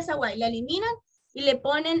vayan a dejar esa Y, la eliminan y le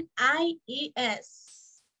ponen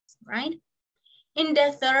IES, right? In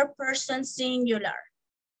the third person singular.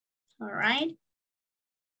 All right.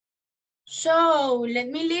 So let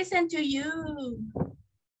me listen to you.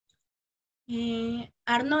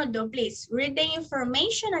 Arnoldo, please read the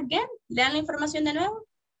information again. Lean la información de nuevo.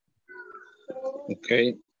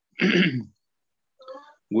 Okay.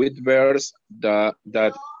 With verbs that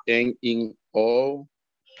end in O,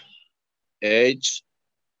 H,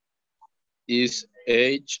 is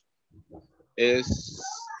H, S,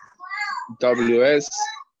 WS,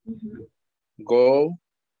 go,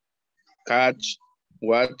 catch,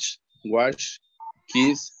 watch, wash,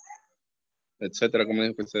 kiss, etcétera, como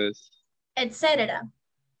dijo ustedes. Etcétera.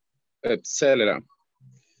 Etcétera.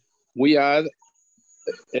 We add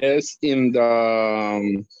S in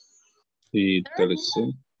the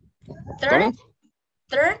Third.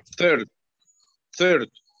 Third. Third.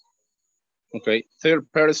 Okay.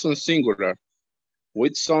 Third person singular.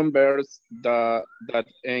 With some verbs that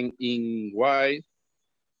end in Y,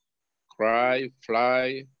 cry,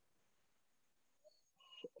 fly,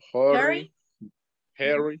 hurry,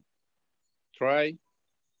 try.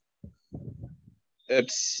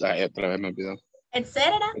 Ay, otra vez me olvidó.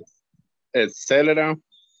 Etcétera. Etcétera.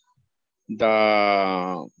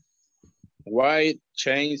 The Y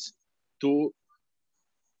change to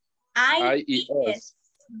IES.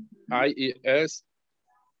 IES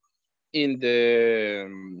in the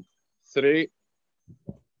third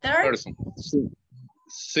person.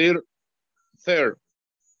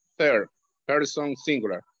 Third person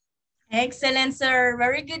singular. Excellent, sir.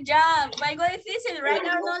 Very good job. Algo difícil, right,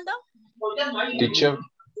 Arnoldo? Teacher,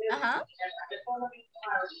 Ajá.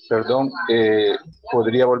 perdón,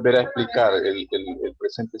 ¿podría volver a explicar el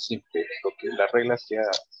presente simple? Lo que las reglas ya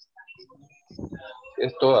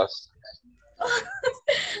es todas.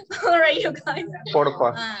 All right, you guys.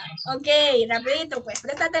 Porfa. Ok, rapidito, pues,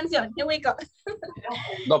 presta atención. Here we go.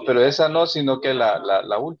 No, pero esa no, sino que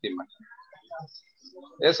la última.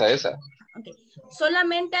 Esa. Okay.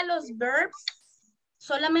 Solamente a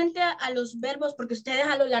los verbos, porque ustedes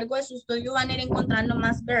a lo largo de su estudio van a ir encontrando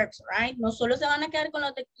más verbs, right? No solo se van a quedar con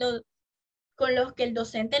los que el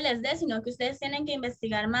docente les dé, sino que ustedes tienen que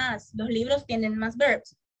investigar más. Los libros tienen más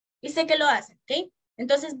verbs. Y sé que lo hacen, ¿ok?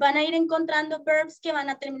 Entonces van a ir encontrando verbs que van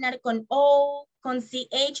a terminar con O, con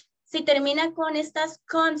CH. Si termina con estas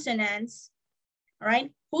consonants,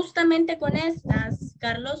 right? Justamente con estas,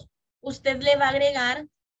 Carlos, usted le va a agregar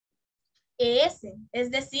ES, es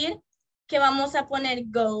decir, que vamos a poner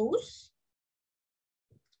goes,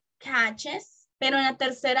 catches, pero en la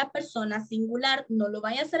tercera persona singular. No lo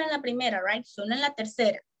vaya a hacer en la primera, right? Solo en la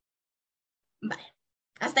tercera. Vale.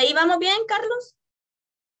 ¿Hasta ahí vamos bien, Carlos?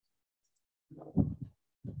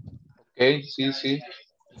 Ok, sí.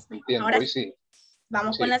 Entiendo, Ahora hoy sí.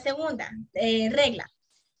 Vamos con la segunda regla.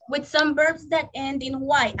 With some verbs that end in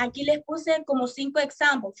Y. Aquí les puse como 5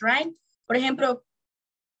 examples, right? Por ejemplo,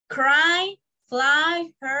 cry,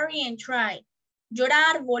 fly, hurry, and try.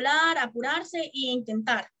 Llorar, volar, apurarse y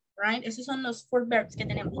intentar, right? Esos son los 4 verbs que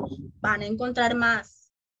tenemos. Van a encontrar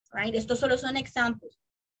más, right? Estos solo son examples.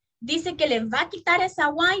 Dice que le va a quitar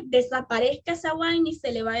esa Y, desaparezca esa Y, ni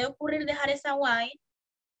se le va a ocurrir dejar esa Y.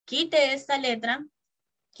 Quite esa letra,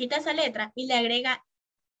 quita esa letra y le agrega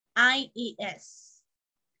IES.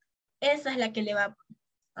 Esa es la que le va a poner,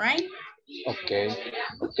 right? Ok.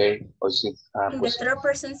 Hoy sí. In the third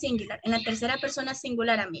person singular, en la tercera persona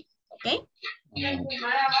singular, amigo, ¿ok?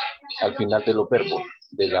 Al final de los verbos,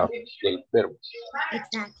 del verbo.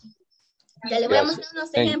 Exacto. Ya le voy a mostrar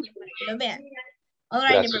unos ejemplos para que lo vean. All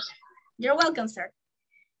right, you're welcome, sir.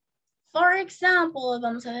 For example,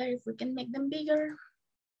 vamos a ver if we can make them bigger.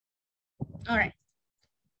 All right.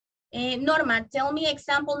 Norma, tell me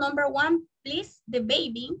example number 1, please. The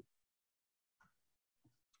baby.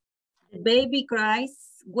 The baby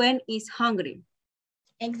cries when it's hungry.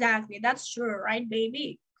 Exactly, that's true, right,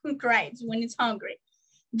 baby? Cries when it's hungry.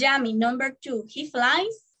 Jamie, number 2, he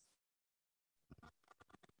flies.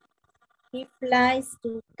 He flies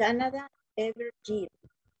to Canada every year.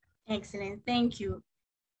 Excellent, thank you.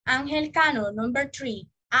 Angel Cano, number 3.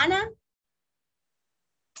 Anna?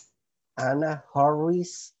 Anna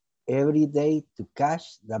hurries every day to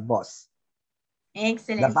catch the bus.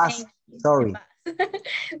 Excellent. The bus, sorry.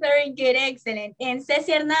 Very good, excellent. And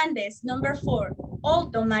Ceci Hernandez, number 4.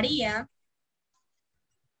 Although Maria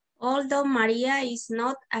is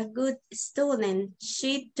not a good student,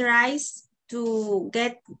 she tries to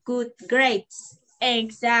get good grades.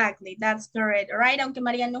 Exactly, that's correct. All right, aunque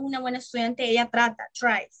María no es una buena estudiante, ella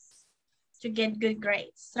tries to get good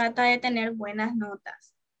grades. Trata de tener buenas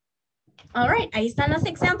notas. All right, ahí están los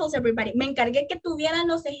examples, everybody. Me encargué que tuvieran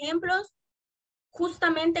los ejemplos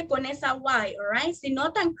justamente con esa Y, all right? Si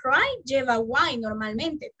notan cry, lleva Y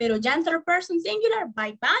normalmente, pero ya en third person singular,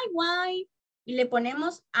 bye bye Y, y le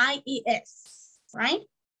ponemos IES, right?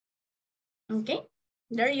 Okay,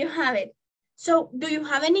 there you have it. So, do you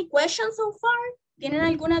have any questions so far? ¿Tienen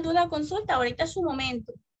alguna duda o consulta? Ahorita es su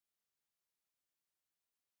momento.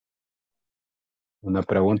 Una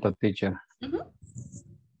pregunta, teacher. Uh-huh.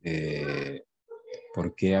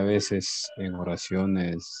 ¿Por qué a veces en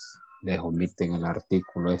oraciones les omiten el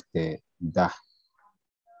artículo da?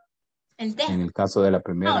 El de. En el caso de la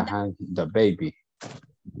primera, the baby.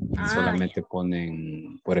 Solamente yeah.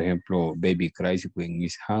 ponen, por ejemplo, baby cries when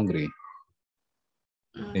he's hungry.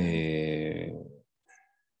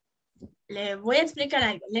 Le voy a explicar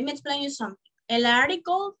algo. Let me explain you something. El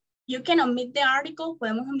article, you can omit the article,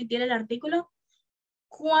 podemos omitir el artículo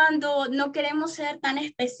cuando no queremos ser tan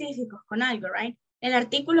específicos con algo, right? El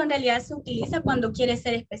artículo en realidad se utiliza cuando quiere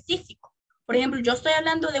ser específico. Por ejemplo, yo estoy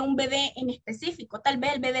hablando de un bebé en específico, tal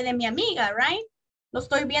vez el bebé de mi amiga, right? Lo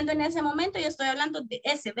estoy viendo en ese momento y estoy hablando de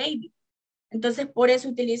ese baby. Entonces, por eso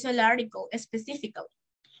utilizo el article específico.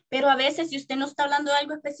 Pero a veces, si usted no está hablando de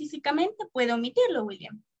algo específicamente, puede omitirlo,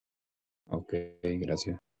 William. Ok,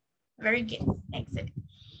 gracias. Very good, excellent.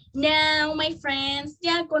 Now, my friends,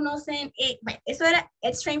 ya conocen, bueno, eso era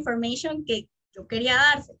extra information que yo quería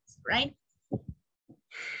dárselos, right?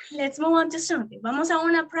 Let's move on to something. Vamos a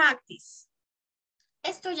una practice.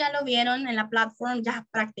 Esto ya lo vieron en la platform, ya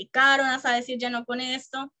practicaron hasta decir ya no con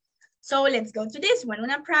esto. So let's go to this one,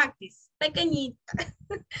 una practice pequeñita.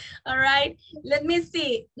 All right, let me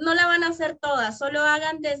see. No la van a hacer todas, solo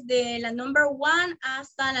hagan desde la number 1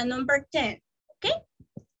 hasta la number 10. Okay,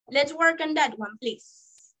 let's work on that one, please.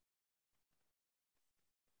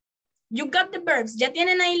 You got the verbs. Ya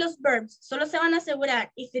tienen ahí los verbs. Solo se van a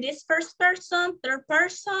asegurar if it is first person, third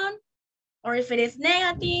person, or if it is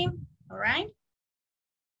negative. All right.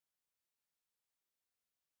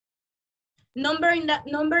 Number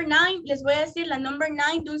 9, les voy a decir la number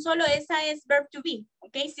 9 de un solo, esa es verb to be.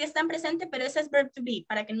 Ok, sí están presentes, pero esa es verb to be,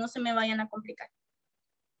 para que no se me vayan a complicar.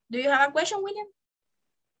 Do you have a question, William?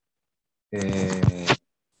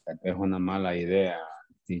 Tal vez una mala idea,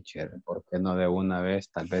 teacher. ¿Por qué no de una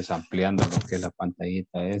vez, tal vez ampliando lo que es la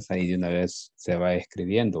pantallita esa y de una vez se va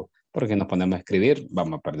escribiendo? Porque nos ponemos a escribir,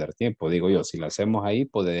 vamos a perder tiempo. Digo yo, si lo hacemos ahí,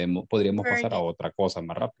 podríamos pasar a otra cosa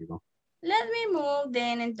más rápido. Let me move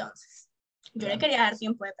then, entonces. Yo le quería dar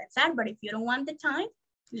tiempo de pensar, but if you don't want the time,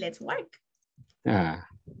 let's work.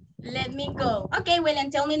 Let me go. Okay, William,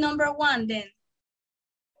 tell me number 1 then.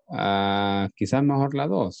 Quizás mejor la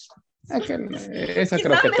 2. Esa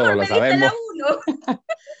creo que todos lo sabemos.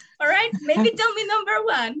 All right, maybe tell me number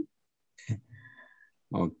 1.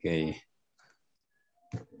 Okay.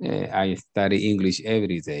 I study English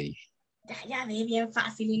every day. Ya ve, bien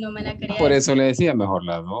fácil y no me la quería Por eso le decía mejor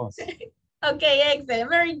la 2. Okay, excellent.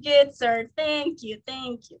 Very good, sir. Thank you,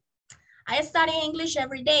 thank you. I study English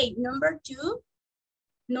every day. Number 2,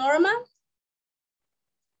 Norma.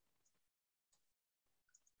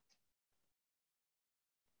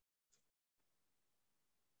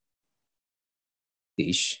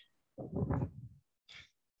 Teach.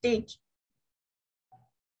 Teach.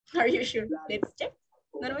 Are you sure? Let's check.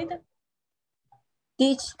 Normita.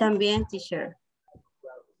 Teach también, teacher.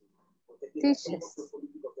 Teaches.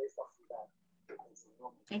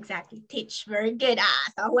 Exactly, teach. Very good.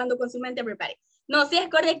 Estaba jugando con su mente, everybody. No, sí es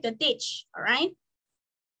correcto, teach, all right?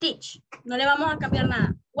 Teach. No le vamos a cambiar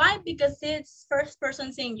nada. Why? Because it's first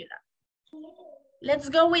person singular. Let's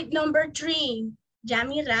go with number 3.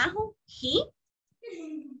 Yami Rajo, he?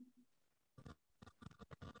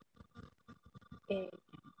 He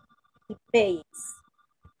pays.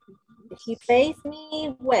 He pays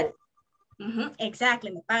me well.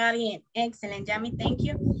 Exactly, me paga bien. Excellent, Yami, thank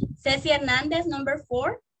you. Ceci Hernandez, number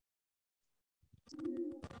 4.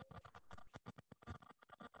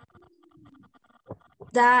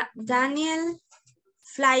 Daniel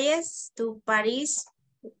flies to Paris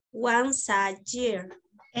once a year.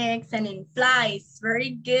 Excellent, flies.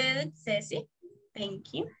 Very good, Ceci.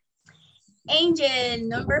 Thank you. Angel,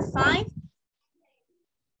 number 5.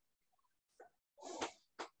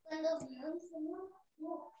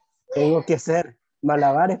 Tengo que hacer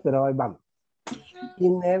malabares, pero ahí vamos. He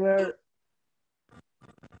never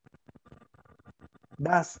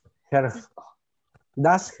does her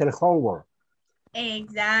homework.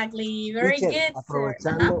 Exactly, very Teacher, good.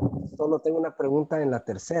 aprovechando, solo tengo una pregunta en la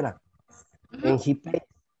tercera. En he pays,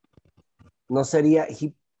 no sería,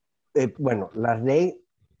 bueno, la ley,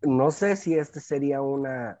 no sé si este sería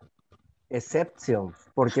una excepción,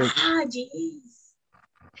 porque... Jeez.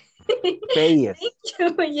 Pays.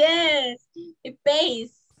 Thank you. Yes, it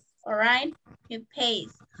pays. All right, it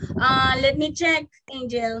pays. Let me check,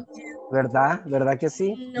 Angel. ¿Verdad? ¿Verdad que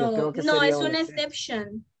sí? Yo No, creo que no, sería es una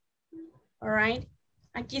exception. All right.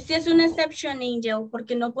 Aquí sí es una exception, Angel,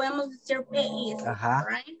 porque no podemos decir pays. Ajá, All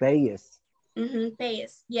right. pays.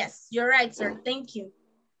 Pays. Yes, you're right, sir. Thank you.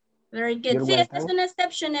 Very good. You're Sí, esta es welcome. una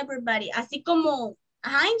exception, everybody. Así como,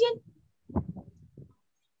 ajá, Angel.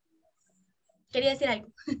 Quería decir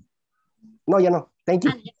algo. No, ya no. Thank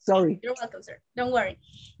you. Sorry. You're welcome, sir. Don't worry.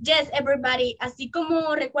 Yes, everybody. Así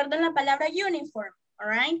como recuerdan la palabra uniform, all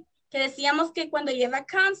right? Que decíamos que cuando lleva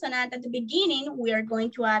consonant at the beginning, we are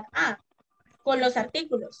going to add a con los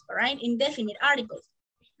artículos, all right? Indefinite articles.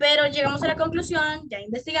 Pero llegamos a la conclusión, ya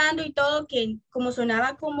investigando y todo, que como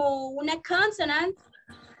sonaba como una consonant,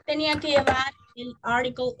 tenía que llevar el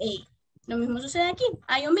article a. Lo mismo sucede aquí.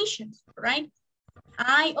 Hay omissions, all right?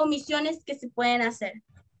 Hay omisiones que se pueden hacer.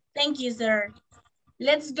 Thank you, sir.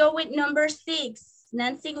 Let's go with number 6.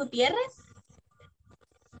 Nancy Gutierrez.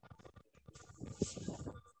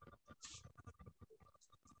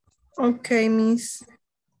 Okay, Miss.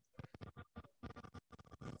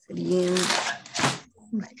 Sería...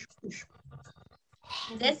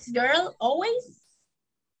 This girl always.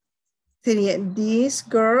 Sería, this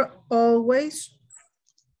girl always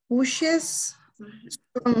pushes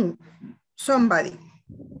somebody.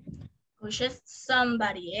 Pushes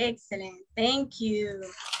somebody. Excellent. Thank you.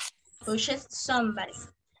 Pushes somebody.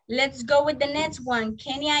 Let's go with the next one.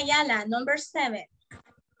 Kenya Ayala, number 7.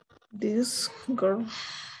 This girl.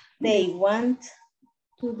 They want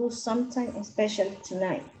to do something special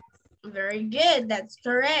tonight. Very good. That's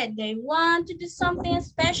correct. They want to do something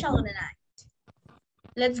special tonight.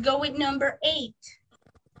 Let's go with number 8.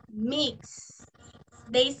 Mix.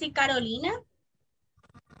 Daisy Carolina.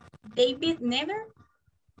 David never.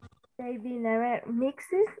 David never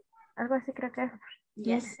mixes. Algo así creo que es.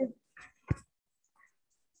 Yes.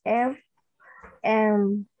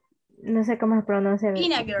 No sé cómo se pronuncia.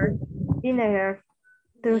 Vinegar. Vinegar.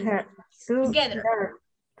 Together.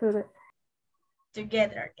 Excellent.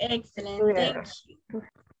 Together. Thank you.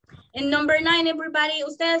 And number 9, everybody.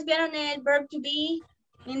 Ustedes vieron el verb to be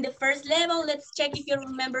in the first level. Let's check if you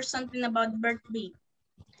remember something about the verb to be.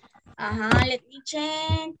 Let me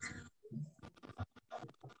check.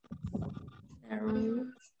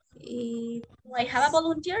 Do I have a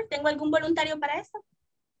volunteer? ¿Tengo algún voluntario para esto?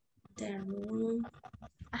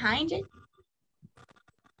 Angel.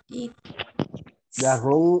 The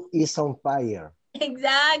room is on fire.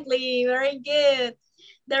 Exactly. Very good.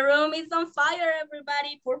 The room is on fire,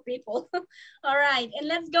 everybody. Poor people. All right. And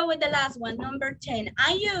let's go with the last one. Number 10.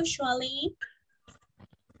 I usually.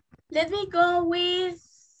 Let me go with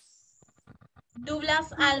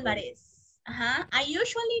Douglas Alvarez. I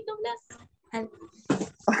usually, Douglas.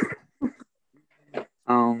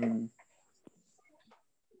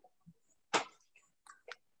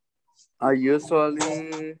 I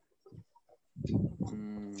usually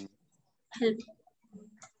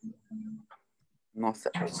no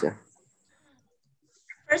sé.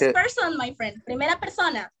 First person, my friend. Primera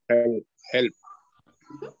persona. Help.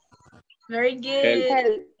 Very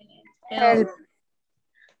good. Help.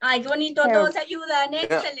 Ay, qué bonito. Help. Todos ayudan.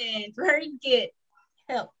 Excellent. Very good.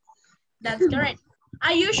 Help. That's correct.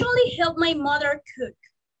 I usually help my mother cook.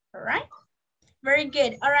 All right. Very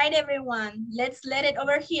good. All right, everyone. Let's let it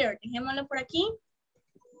over here. Dejémoslo por aquí.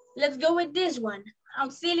 Let's go with this one.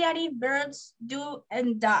 Auxiliary verbs do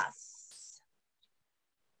and does.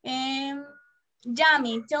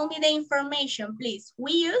 Yami, tell me the information, please.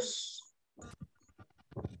 We use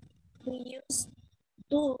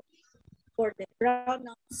do for the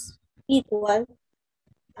pronouns equal,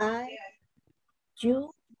 I,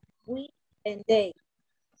 you, we, and they.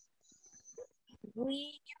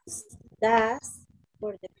 We use does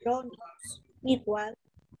for the pronouns equal,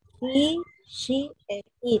 he, she, and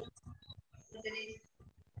it.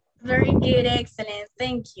 Very good, excellent,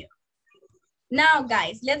 thank you. Now,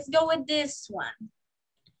 guys, let's go with this one.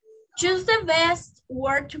 Choose the best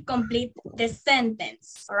word to complete the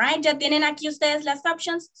sentence. All right, ya tienen aquí ustedes las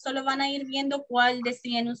options, solo van a ir viendo cuál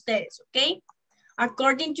deciden ustedes, okay?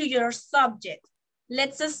 According to your subject.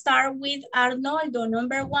 Let's start with Arnoldo,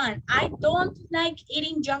 number 1. I don't like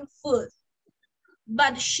eating junk food,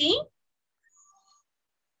 but she?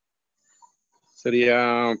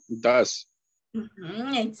 Sería does.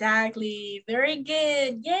 Exactly, very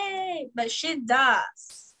good, yay, but she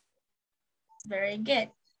does. Very good.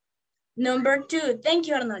 Number 2, thank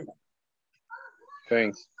you, Arnoldo.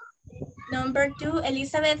 Thanks. Number 2,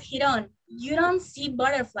 Elizabeth Giron. You don't see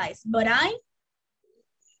butterflies, but I?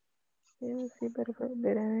 You don't see butterflies,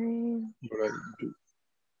 but I...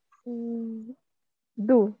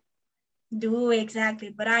 Do. Do, exactly,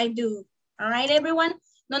 but I do. All right, everyone?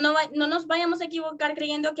 No nos vayamos a equivocar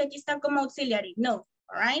creyendo que aquí está como auxiliary. No,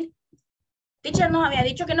 all right? Teacher nos había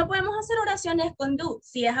dicho que no podemos hacer oraciones con do.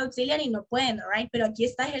 Si es auxiliary no pueden, all right? Pero aquí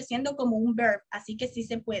está ejerciendo como un verb, así que sí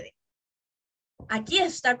se puede. Aquí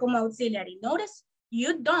está como auxiliary. Notice,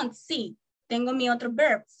 you don't see. Tengo mi otro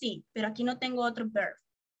verb, sí, pero aquí no tengo otro verb.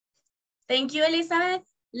 Thank you, Elizabeth.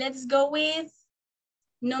 Let's go with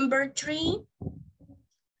number 3.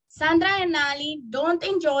 Sandra and Ali don't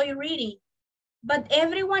enjoy reading, but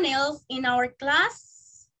everyone else in our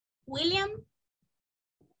class, William?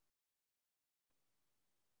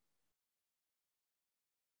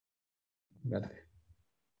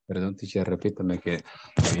 Perdón, teacher, repítame que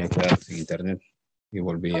había quedado sin internet y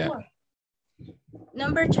volví a...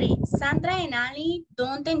 Number 3, Sandra and Ali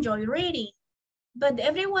don't enjoy reading, but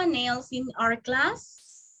everyone else in our class?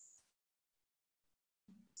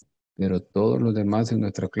 Pero todos los demás en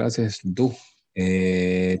nuestra clase es do.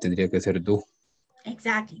 Tendría que ser do.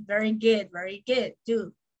 Exactly, very good,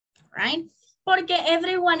 do, right? Porque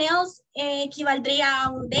everyone else equivaldría a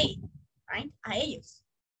un they, right? A ellos.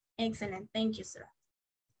 Excellent, thank you, sir.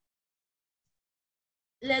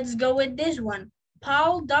 Let's go with this one.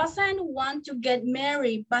 Paul doesn't want to get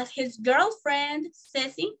married, but his girlfriend,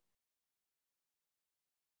 Ceci?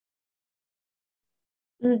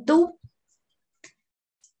 Do.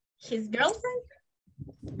 His girlfriend?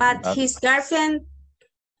 But his girlfriend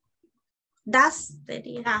does.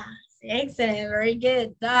 Excellent, very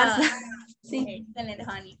good. Does. Sí. Excelente,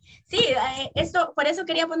 honey. Sí, por eso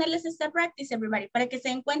quería ponerles esta practice, everybody, para que se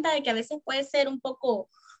den cuenta de que a veces puede ser un poco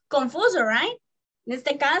confuso, right? En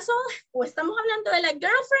este caso, o estamos hablando de la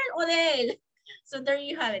girlfriend o de él. So there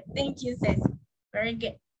you have it. Thank you, Ceci. Very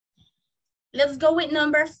good. Let's go with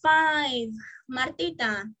number 5.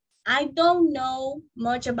 Martita, I don't know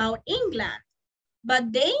much about England,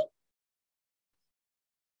 but they?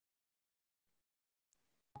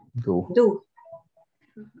 Do.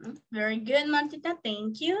 Very good, Martita.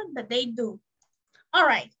 Thank you. But they do. All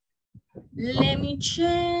right. Let me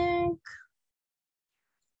check.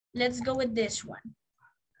 Let's go with this one.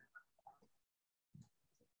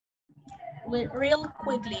 Real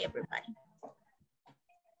quickly, everybody.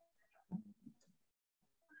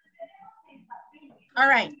 All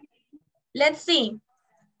right. Let's see.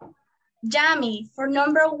 Jamie, for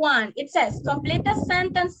number 1, it says complete the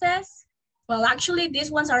sentences. Well, actually,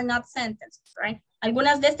 these ones are not sentences, right?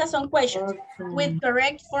 Algunas de estas son questions with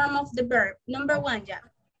correct form of the verb. Number 1,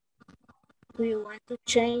 Jamie. Do you want to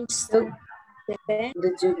change the pen?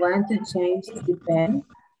 Do you want to change the pen?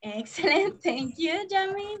 Excellent. Thank you,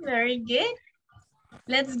 Jamie. Very good.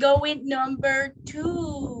 Let's go with number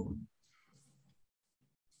 2.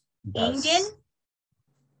 Angel?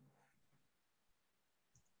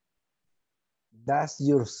 Does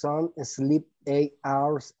your son sleep 8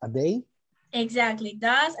 hours a day? Exactly.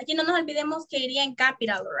 Does. Aquí no nos olvidemos que iría en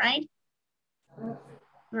capital, right?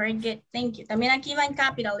 Very good. Thank you. También aquí va en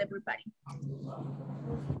capital, everybody.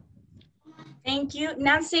 Thank you.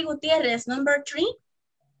 Nancy Gutierrez, number 3.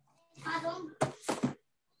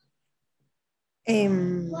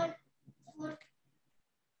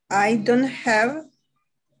 I don't have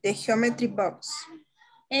the geometry box.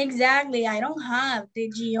 Exactly. I don't have the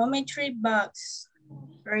geometry box.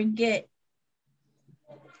 Very good.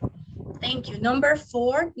 Thank you. Number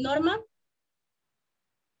 4, Norma.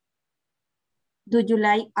 Do you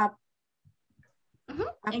like apples?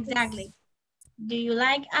 Exactly. Do you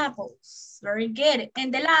like apples? Very good.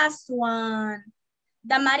 And the last one,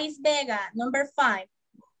 Damaris Vega, number 5.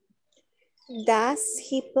 Does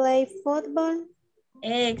he play football?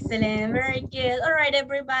 Excellent. Very good. All right,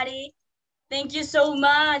 everybody. Thank you so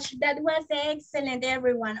much. That was excellent,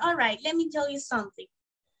 everyone. All right, let me tell you something.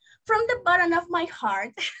 From the bottom of my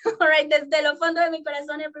heart, all right, desde lo fondo de mi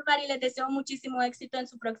corazón, everybody, les deseo muchísimo éxito en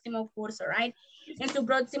su próximo curso, right? En su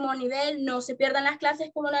próximo nivel, no se pierdan las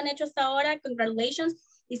clases como lo han hecho hasta ahora,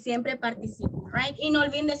 congratulations, y siempre participen, right? Y no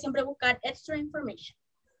olviden de siempre buscar extra information.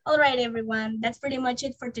 All right, everyone, that's pretty much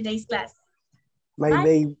it for today's class.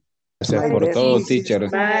 Gracias por todo, teacher.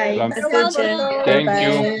 Bye. You're welcome. Thank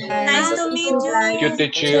you. Nice to meet you. Thank you,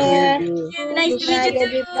 teacher. Nice to meet you,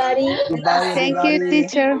 everybody. Thank you,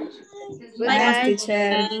 teacher. Good Bye, night.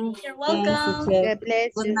 teacher. You're welcome. God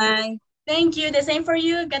bless Good you. night. Thank you. The same for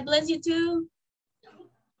you. God bless you too.